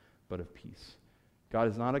disorder, but of peace. God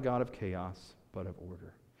is not a God of chaos, but of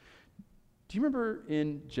order. Do you remember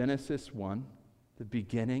in Genesis 1, the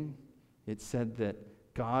beginning, it said that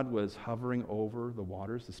God was hovering over the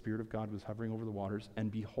waters, the Spirit of God was hovering over the waters, and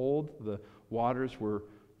behold, the waters were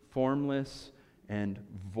formless and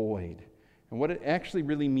void. And what it actually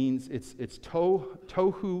really means, it's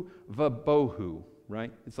tohu vabohu,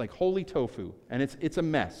 right? It's like holy tofu, and it's a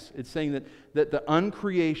mess. It's saying that the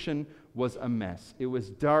uncreation was a mess. It was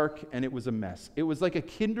dark and it was a mess. It was like a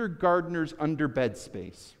kindergartner's underbed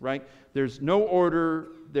space, right? There's no order,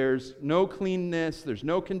 there's no cleanness, there's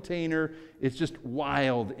no container. It's just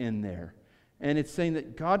wild in there. And it's saying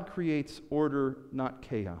that God creates order, not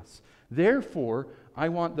chaos. Therefore, I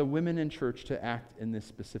want the women in church to act in this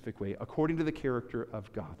specific way, according to the character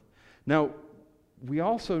of God. Now, we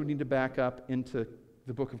also need to back up into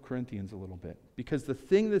the book of Corinthians a little bit, because the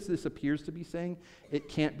thing that this appears to be saying, it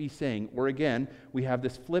can't be saying. Or again, we have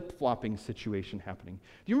this flip-flopping situation happening.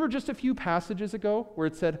 Do you remember just a few passages ago where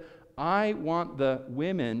it said, I want the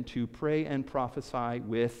women to pray and prophesy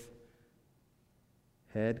with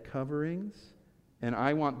head coverings, and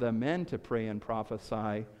I want the men to pray and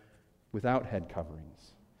prophesy without head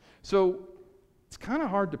coverings. So it's kind of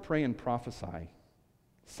hard to pray and prophesy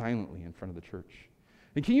silently in front of the church.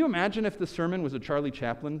 And can you imagine if the sermon was a Charlie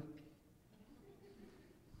Chaplin?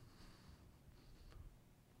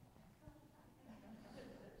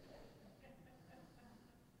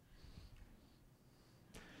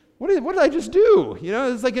 What did I just do? You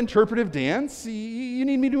know, it's like interpretive dance. You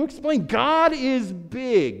need me to explain. God is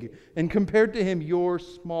big, and compared to him, you're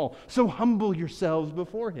small. So humble yourselves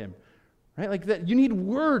before him. Right? Like that, you need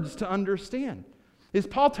words to understand. Is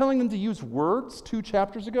Paul telling them to use words 2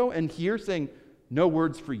 chapters ago, and here saying, no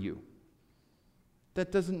words for you?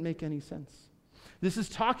 That doesn't make any sense. This is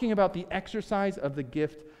talking about the exercise of the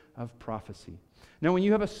gift of prophecy. Now, when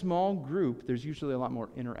you have a small group, there's usually a lot more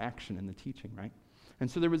interaction in the teaching, right? And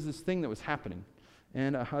so there was this thing that was happening,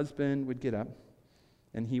 and a husband would get up,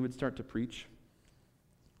 and he would start to preach,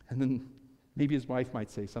 and then maybe his wife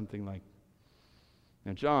might say something like,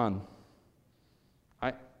 now, John,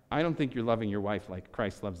 I don't think you're loving your wife like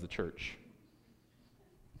Christ loves the church.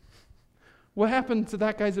 What happened to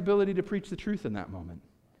that guy's ability to preach the truth in that moment?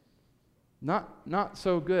 Not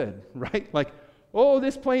so good, right? Like, oh,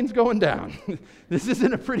 this plane's going down. This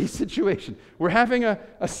isn't a pretty situation. We're having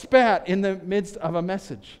a spat in the midst of a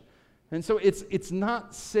message. And so it's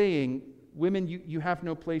not saying, women, you have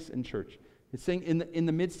no place in church. It's saying in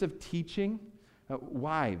the midst of teaching,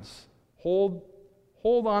 wives, hold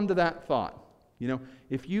on to that thought. You know,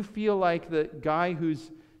 if you feel like the guy who's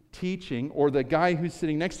teaching or the guy who's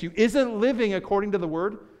sitting next to you isn't living according to the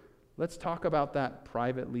word, let's talk about that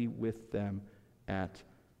privately with them at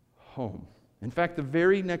home. In fact, the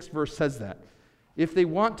very next verse says that. If they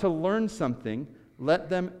want to learn something, let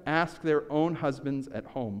them ask their own husbands at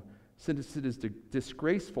home, since it is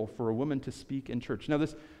disgraceful for a woman to speak in church. Now,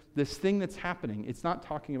 this thing that's happening, it's not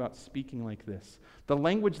talking about speaking like this. The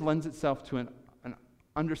language lends itself to an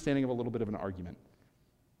understanding of a little bit of an argument.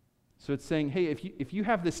 So it's saying, hey, if you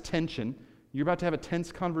have this tension, you're about to have a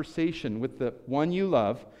tense conversation with the one you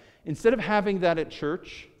love, instead of having that at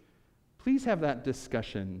church, please have that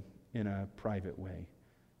discussion in a private way.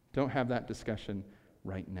 Don't have that discussion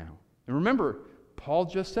right now. And remember, Paul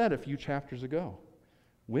just said a few chapters ago,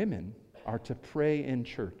 women are to pray in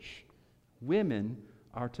church. Women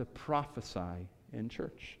are to prophesy in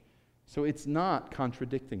church. So it's not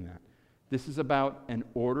contradicting that. This is about an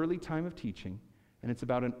orderly time of teaching, and it's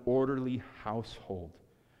about an orderly household.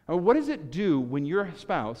 Now, what does it do when your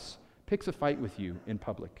spouse picks a fight with you in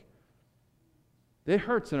public? It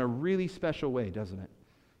hurts in a really special way, doesn't it?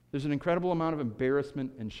 There's an incredible amount of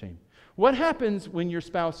embarrassment and shame. What happens when your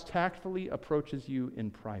spouse tactfully approaches you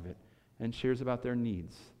in private and shares about their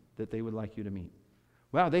needs that they would like you to meet?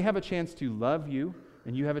 Wow, they have a chance to love you,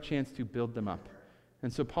 and you have a chance to build them up.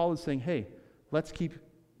 And so Paul is saying, hey, let's keep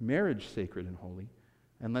marriage sacred and holy,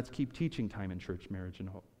 and let's keep teaching time in church,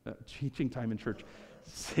 teaching time in church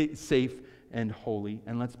safe and holy,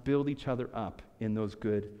 and let's build each other up in those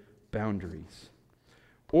good boundaries.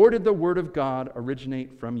 Or did the word of God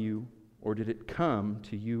originate from you or did it come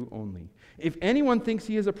to you only? If anyone thinks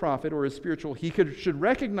he is a prophet or is spiritual, should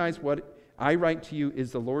recognize what I write to you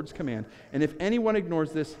is the Lord's command. And if anyone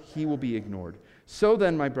ignores this, he will be ignored. So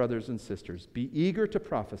then, my brothers and sisters, be eager to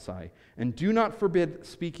prophesy, and do not forbid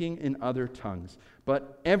speaking in other tongues.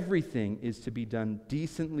 But everything is to be done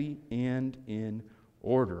decently and in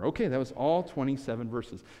order. Okay, that was all 27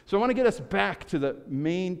 verses. So I want to get us back to the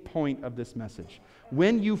main point of this message.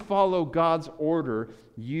 When you follow God's order,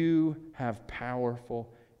 you have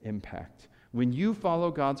powerful impact. When you follow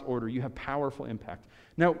God's order, you have powerful impact.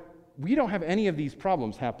 Now, we don't have any of these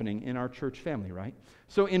problems happening in our church family, right?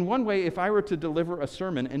 So in one way, if I were to deliver a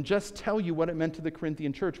sermon and just tell you what it meant to the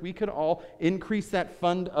Corinthian church, we could all increase that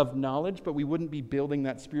fund of knowledge, but we wouldn't be building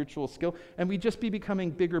that spiritual skill, and we'd just be becoming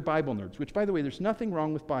bigger Bible nerds, which, by the way, there's nothing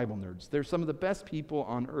wrong with Bible nerds. They're some of the best people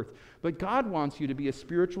on earth. But God wants you to be a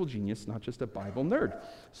spiritual genius, not just a Bible nerd.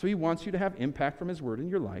 So he wants you to have impact from his word in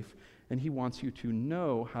your life, and he wants you to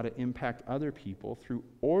know how to impact other people through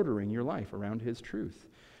ordering your life around his truth.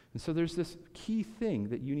 And so there's this key thing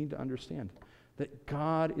that you need to understand, that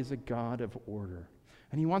God is a God of order.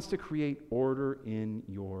 And he wants to create order in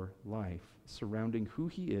your life surrounding who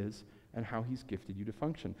he is and how he's gifted you to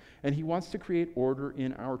function. And he wants to create order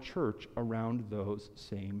in our church around those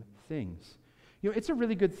same things. You know, it's a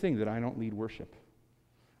really good thing that I don't lead worship.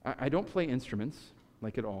 I don't play instruments,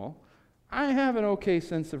 like at all. I have an okay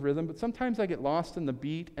sense of rhythm, but sometimes I get lost in the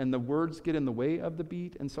beat and the words get in the way of the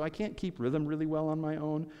beat, and so I can't keep rhythm really well on my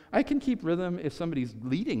own. I can keep rhythm if somebody's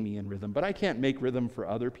leading me in rhythm, but I can't make rhythm for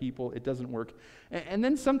other people. It doesn't work. And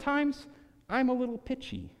then sometimes I'm a little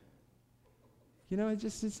pitchy. You know,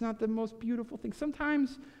 it's not the most beautiful thing.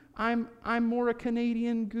 Sometimes I'm more a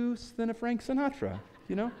Canadian goose than a Frank Sinatra,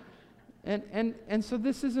 you know? And so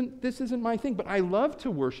this isn't my thing, but I love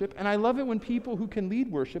to worship, and I love it when people who can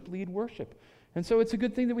lead worship. And so it's a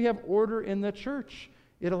good thing that we have order in the church.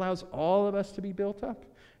 It allows all of us to be built up.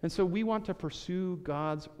 And so we want to pursue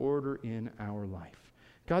God's order in our life.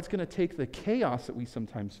 God's going to take the chaos that we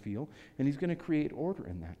sometimes feel, and he's going to create order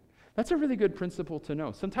in that. That's a really good principle to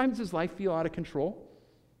know. Sometimes does life feel out of control?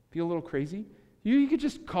 Feel a little crazy? You could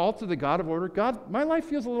just call to the God of order. God, my life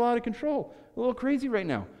feels a little out of control, a little crazy right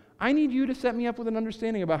now. I need you to set me up with an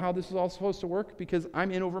understanding about how this is all supposed to work because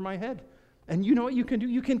I'm in over my head. And you know what you can do?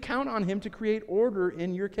 You can count on him to create order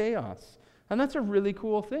in your chaos. And that's a really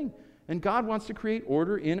cool thing. And God wants to create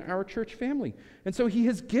order in our church family. And so he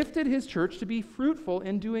has gifted his church to be fruitful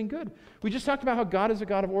in doing good. We just talked about how God is a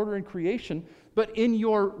God of order in creation, but in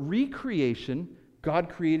your recreation, God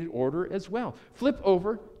created order as well. Flip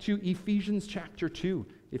over to Ephesians chapter 2.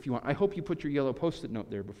 If you want. I hope you put your yellow Post-it note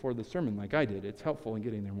there before the sermon like I did. It's helpful in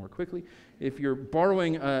getting there more quickly. If you're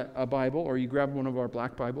borrowing a Bible or you grab one of our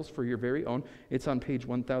black Bibles for your very own, it's on page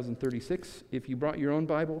 1036. If you brought your own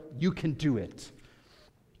Bible, you can do it.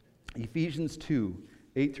 Ephesians 2,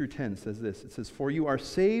 8 through 10 says this. It says, "For you are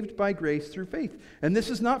saved by grace through faith. And this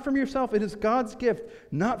is not from yourself. It is God's gift,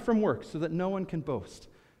 not from works, so that no one can boast."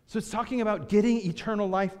 So it's talking about getting eternal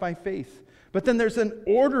life by faith. But then there's an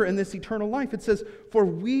order in this eternal life. It says, "For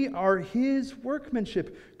we are his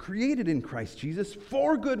workmanship, created in Christ Jesus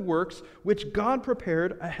for good works, which God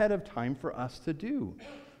prepared ahead of time for us to do."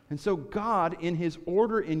 And so God, in his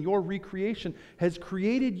order in your recreation, has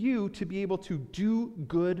created you to be able to do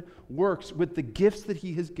good works with the gifts that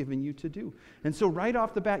he has given you to do. And so right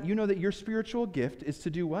off the bat, you know that your spiritual gift is to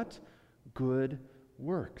do what? Good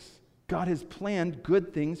works. God has planned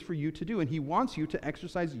good things for you to do, and he wants you to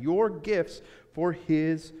exercise your gifts for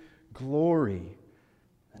his glory.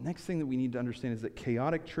 The next thing that we need to understand is that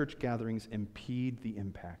chaotic church gatherings impede the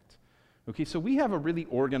impact. Okay, so we have a really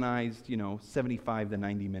organized, 75 to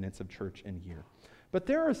 90 minutes of church in here. But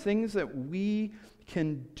there are things that we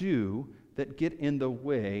can do that get in the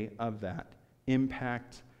way of that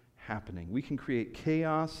impact happening. We can create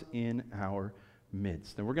chaos in our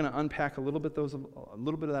midst. And we're going to unpack a little bit of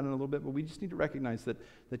that in a little bit, but we just need to recognize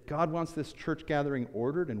that God wants this church gathering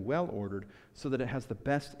ordered and well ordered so that it has the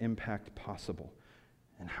best impact possible.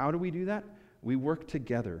 And how do we do that? We work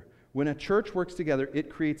together. When a church works together, it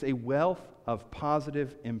creates a wealth of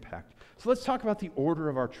positive impact. So let's talk about the order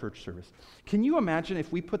of our church service. Can you imagine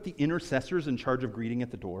if we put the intercessors in charge of greeting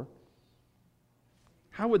at the door?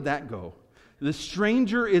 How would that go? The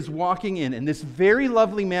stranger is walking in, and this very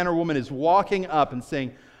lovely man or woman is walking up and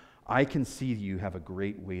saying, "I can see you have a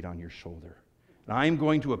great weight on your shoulder. And I'm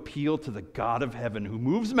going to appeal to the God of heaven who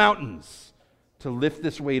moves mountains to lift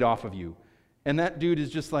this weight off of you." And that dude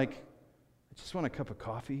is just like, "I just want a cup of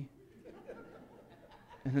coffee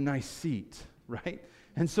and a nice seat," right?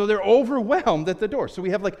 And so they're overwhelmed at the door. So we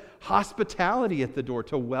have like hospitality at the door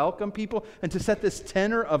to welcome people and to set this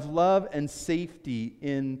tenor of love and safety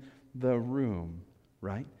in the room,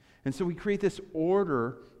 right? And so we create this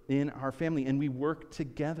order in our family and we work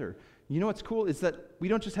together. You know what's cool is that we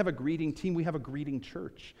don't just have a greeting team, we have a greeting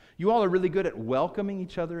church. You all are really good at welcoming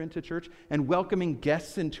each other into church and welcoming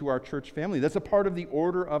guests into our church family. That's a part of the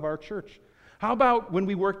order of our church. How about when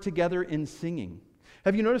we work together in singing?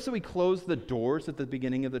 Have you noticed that we close the doors at the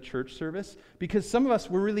beginning of the church service? Because some of us,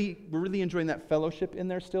 we're really enjoying that fellowship in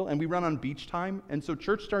there still, and we run on beach time, and so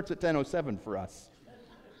church starts at 10:07 for us.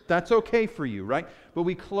 That's okay for you, right? But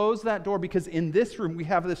we close that door because in this room we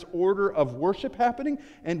have this order of worship happening,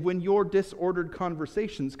 and when your disordered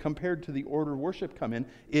conversations compared to the order of worship come in,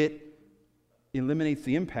 it eliminates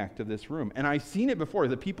the impact of this room. And I've seen it before.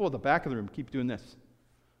 The people at the back of the room keep doing this.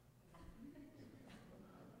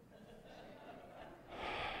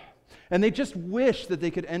 And they just wish that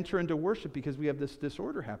they could enter into worship because we have this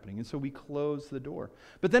disorder happening. And so we close the door.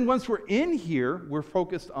 But then once we're in here, we're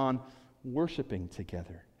focused on worshiping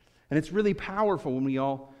together. And it's really powerful when we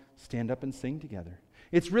all stand up and sing together.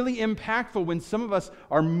 It's really impactful when some of us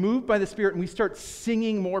are moved by the Spirit and we start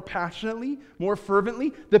singing more passionately, more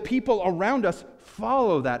fervently. The people around us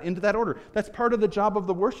follow that into that order. That's part of the job of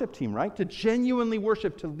the worship team, right? To genuinely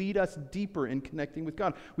worship, to lead us deeper in connecting with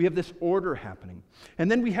God. We have this order happening.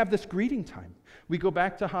 And then we have this greeting time. We go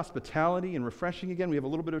back to hospitality and refreshing again. We have a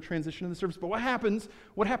little bit of transition in the service. But what happens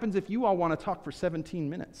if you all want to talk for 17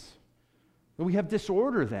 minutes? Well, we have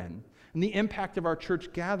disorder then. And the impact of our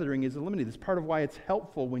church gathering is eliminated. It's part of why it's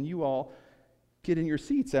helpful when you all get in your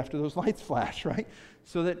seats after those lights flash, right?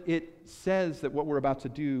 So that it says that what we're about to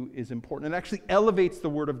do is important. It actually elevates the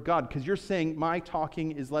Word of God because you're saying my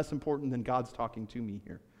talking is less important than God's talking to me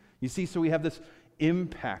here. You see, so we have this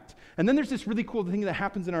impact. And then there's this really cool thing that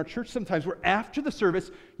happens in our church sometimes where after the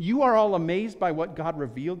service, you are all amazed by what God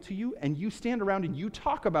revealed to you, and you stand around and you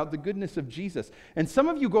talk about the goodness of Jesus. And some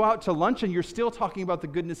of you go out to lunch and you're still talking about the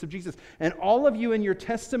goodness of Jesus. And all of you in your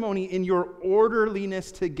testimony, in your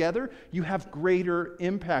orderliness together, you have greater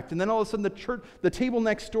impact. And then all of a sudden the table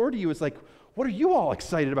next door to you is like, what are you all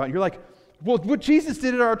excited about? And you're like, well, what Jesus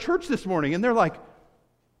did at our church this morning. And they're like,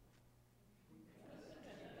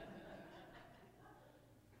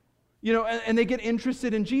 you know, and they get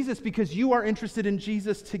interested in Jesus because you are interested in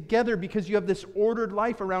Jesus together because you have this ordered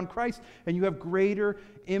life around Christ and you have greater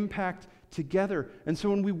impact together. And so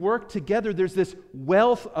when we work together, there's this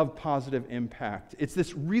wealth of positive impact. It's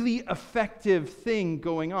this really effective thing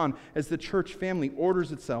going on as the church family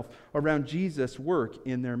orders itself around Jesus' work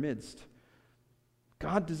in their midst.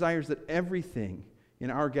 God desires that everything in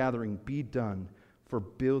our gathering be done for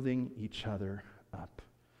building each other up.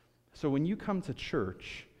 So when you come to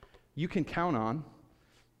church, you can count on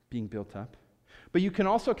being built up, but you can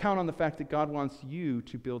also count on the fact that God wants you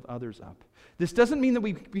to build others up. This doesn't mean that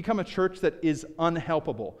we become a church that is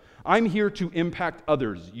unhelpable. I'm here to impact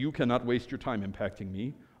others. You cannot waste your time impacting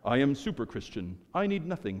me. I am super Christian. I need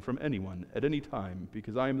nothing from anyone at any time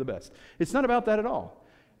because I am the best. It's not about that at all.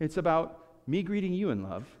 It's about me greeting you in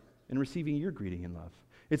love and receiving your greeting in love.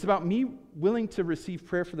 It's about me willing to receive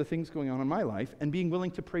prayer for the things going on in my life and being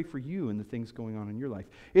willing to pray for you and the things going on in your life.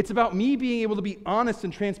 It's about me being able to be honest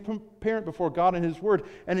and transparent before God and His Word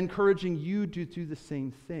and encouraging you to do the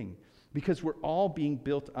same thing because we're all being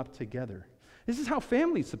built up together. This is how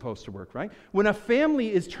family's supposed to work, right? When a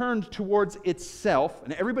family is turned towards itself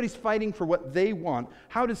and everybody's fighting for what they want,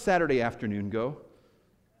 how does Saturday afternoon go?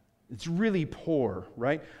 It's really poor,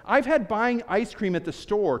 right? I've had buying ice cream at the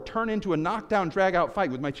store turn into a knockdown, drag-out fight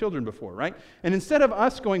with my children before, right? And instead of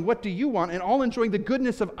us going, what do you want, and all enjoying the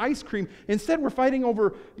goodness of ice cream, instead we're fighting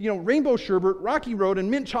over, rainbow sherbet, Rocky Road, and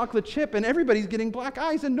mint chocolate chip, and everybody's getting black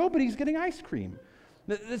eyes, and nobody's getting ice cream.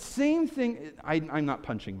 The same thing, I'm not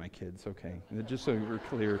punching my kids, okay? Just so we're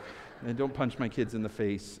clear. And don't punch my kids in the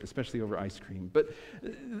face, especially over ice cream. But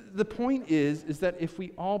the point is that if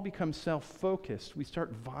we all become self-focused, we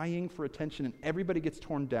start vying for attention and everybody gets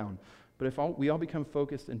torn down. But if we all become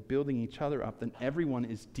focused and building each other up, then everyone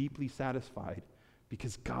is deeply satisfied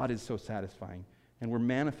because God is so satisfying. And we're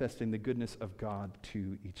manifesting the goodness of God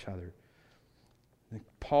to each other.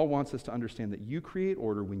 Paul wants us to understand that you create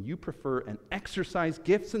order when you prefer and exercise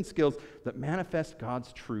gifts and skills that manifest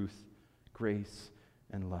God's truth, grace,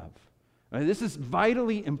 and love. This is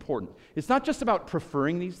vitally important. It's not just about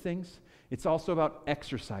preferring these things, it's also about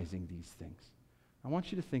exercising these things. I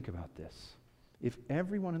want you to think about this. If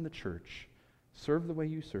everyone in the church served the way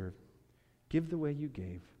you served, give the way you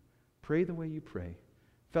gave, pray the way you pray,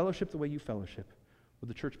 fellowship the way you fellowship, would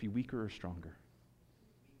the church be weaker or stronger?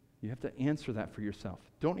 You have to answer that for yourself.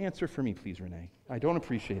 Don't answer for me, please, Renee. I don't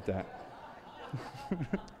appreciate that.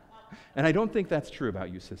 And I don't think that's true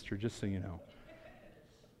about you, sister, just so you know.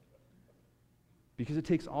 Because it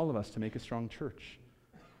takes all of us to make a strong church.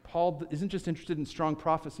 Paul isn't just interested in strong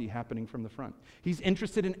prophecy happening from the front. He's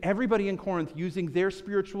interested in everybody in Corinth using their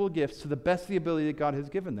spiritual gifts to the best of the ability that God has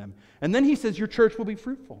given them. And then he says your church will be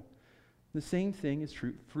fruitful. The same thing is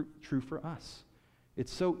true for us.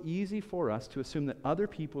 It's so easy for us to assume that other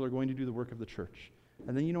people are going to do the work of the church.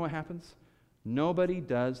 And then you know what happens? Nobody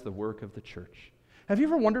does the work of the church. Have you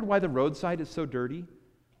ever wondered why the roadside is so dirty?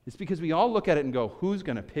 It's because we all look at it and go, who's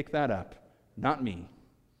going to pick that up? Not me.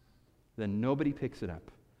 Then nobody picks it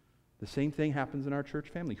up. The same thing happens in our church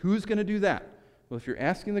family. Who's going to do that? Well, if you're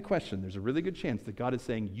asking the question, there's a really good chance that God is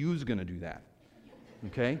saying, you's going to do that.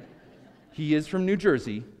 Okay? He is from New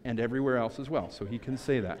Jersey and everywhere else as well, so he can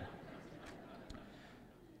say that.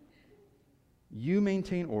 You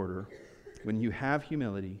maintain order when you have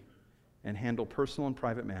humility and handle personal and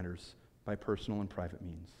private matters by personal and private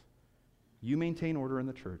means. You maintain order in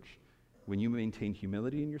the church when you maintain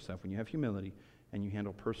humility in yourself, when you have humility and you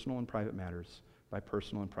handle personal and private matters by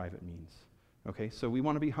personal and private means. Okay, so we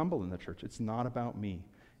want to be humble in the church. It's not about me.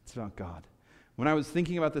 It's about God. When I was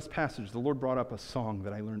thinking about this passage, the Lord brought up a song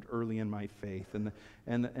that I learned early in my faith, and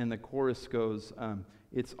the chorus goes,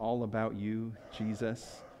 it's all about you,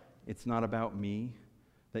 Jesus. It's not about me,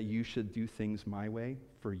 that you should do things my way,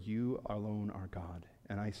 for you alone are God,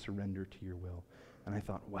 and I surrender to your will. And I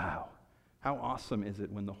thought, wow, how awesome is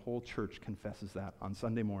it when the whole church confesses that on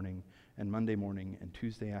Sunday morning and Monday morning and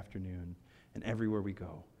Tuesday afternoon and everywhere we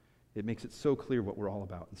go. It makes it so clear what we're all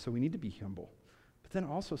about. And so we need to be humble. But then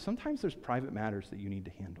also, sometimes there's private matters that you need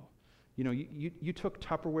to handle. You know, you took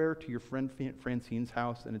Tupperware to your friend Francine's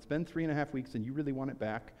house, and it's been 3.5 weeks, and you really want it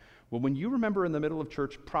back. Well, when you remember in the middle of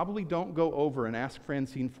church, probably don't go over and ask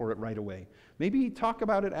Francine for it right away. Maybe talk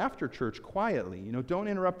about it after church quietly. You know, don't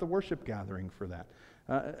interrupt the worship gathering for that.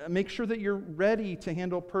 Make sure that you're ready to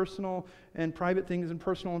handle personal and private things in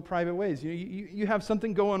personal and private ways. You have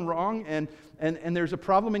something going wrong and there's a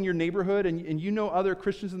problem in your neighborhood and you know other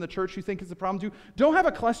Christians in the church who think it's a problem too. Don't have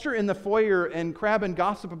a cluster in the foyer and crab and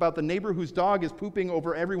gossip about the neighbor whose dog is pooping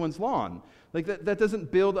over everyone's lawn. Like that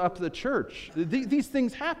doesn't build up the church. These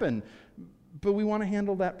things happen, but we want to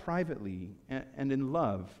handle that privately and in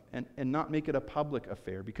love and not make it a public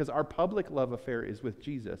affair, because our public love affair is with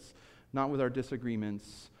Jesus, not with our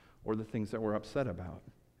disagreements or the things that we're upset about.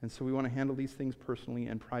 And so we want to handle these things personally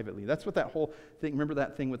and privately. That's what that whole thing, remember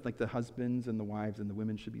that thing with like the husbands and the wives and the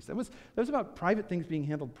women should be said? That was about private things being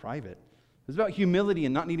handled private. It was about humility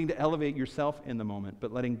and not needing to elevate yourself in the moment,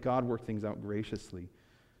 but letting God work things out graciously.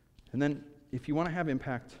 And then if you want to have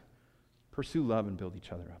impact, pursue love and build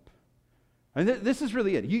each other up. And this is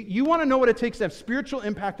really it. You want to know what it takes to have spiritual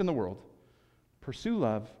impact in the world. Pursue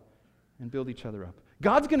love and build each other up.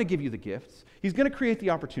 God's going to give you the gifts. He's going to create the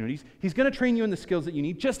opportunities. He's going to train you in the skills that you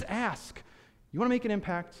need. Just ask. You want to make an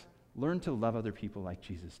impact? Learn to love other people like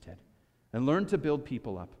Jesus did. And learn to build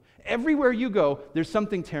people up. Everywhere you go, there's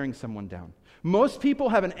something tearing someone down. Most people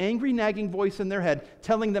have an angry, nagging voice in their head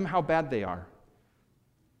telling them how bad they are.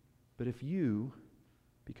 But if you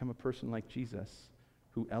become a person like Jesus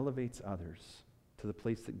who elevates others to the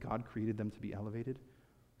place that God created them to be elevated,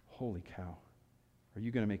 holy cow, are you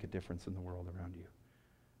going to make a difference in the world around you?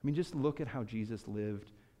 I mean, just look at how Jesus lived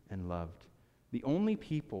and loved. The only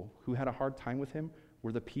people who had a hard time with him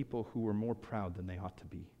were the people who were more proud than they ought to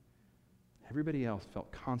be. Everybody else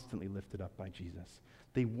felt constantly lifted up by Jesus.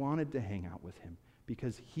 They wanted to hang out with him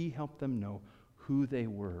because he helped them know who they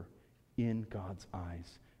were in God's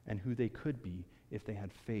eyes and who they could be if they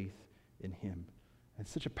had faith in him. And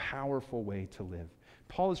such a powerful way to live.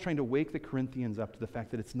 Paul is trying to wake the Corinthians up to the fact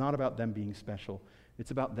that it's not about them being special. It's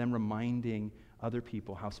about them reminding other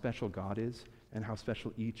people how special God is and how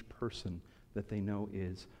special each person that they know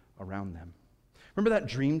is around them. Remember that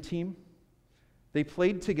dream team? They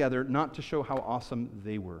played together not to show how awesome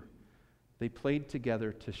they were. They played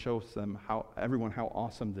together to show them everyone how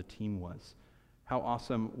awesome the team was, how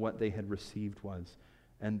awesome what they had received was.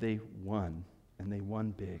 And they won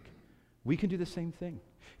big. We can do the same thing.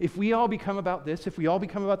 If we all become about this, if we all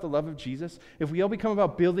become about the love of Jesus, if we all become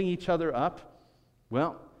about building each other up,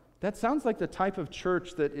 well, that sounds like the type of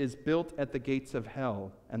church that is built at the gates of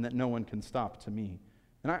hell and that no one can stop to me.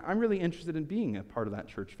 And I'm really interested in being a part of that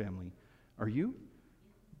church family. Are you?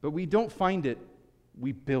 But we don't find it,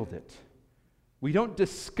 we build it. We don't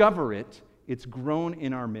discover it, it's grown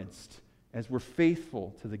in our midst as we're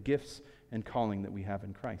faithful to the gifts and calling that we have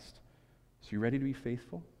in Christ. So you ready to be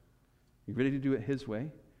faithful? Are you ready to do it his way?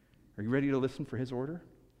 Are you ready to listen for his order?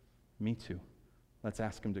 Me too. Let's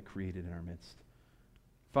ask him to create it in our midst.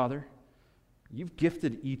 Father, you've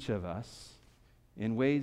gifted each of us in ways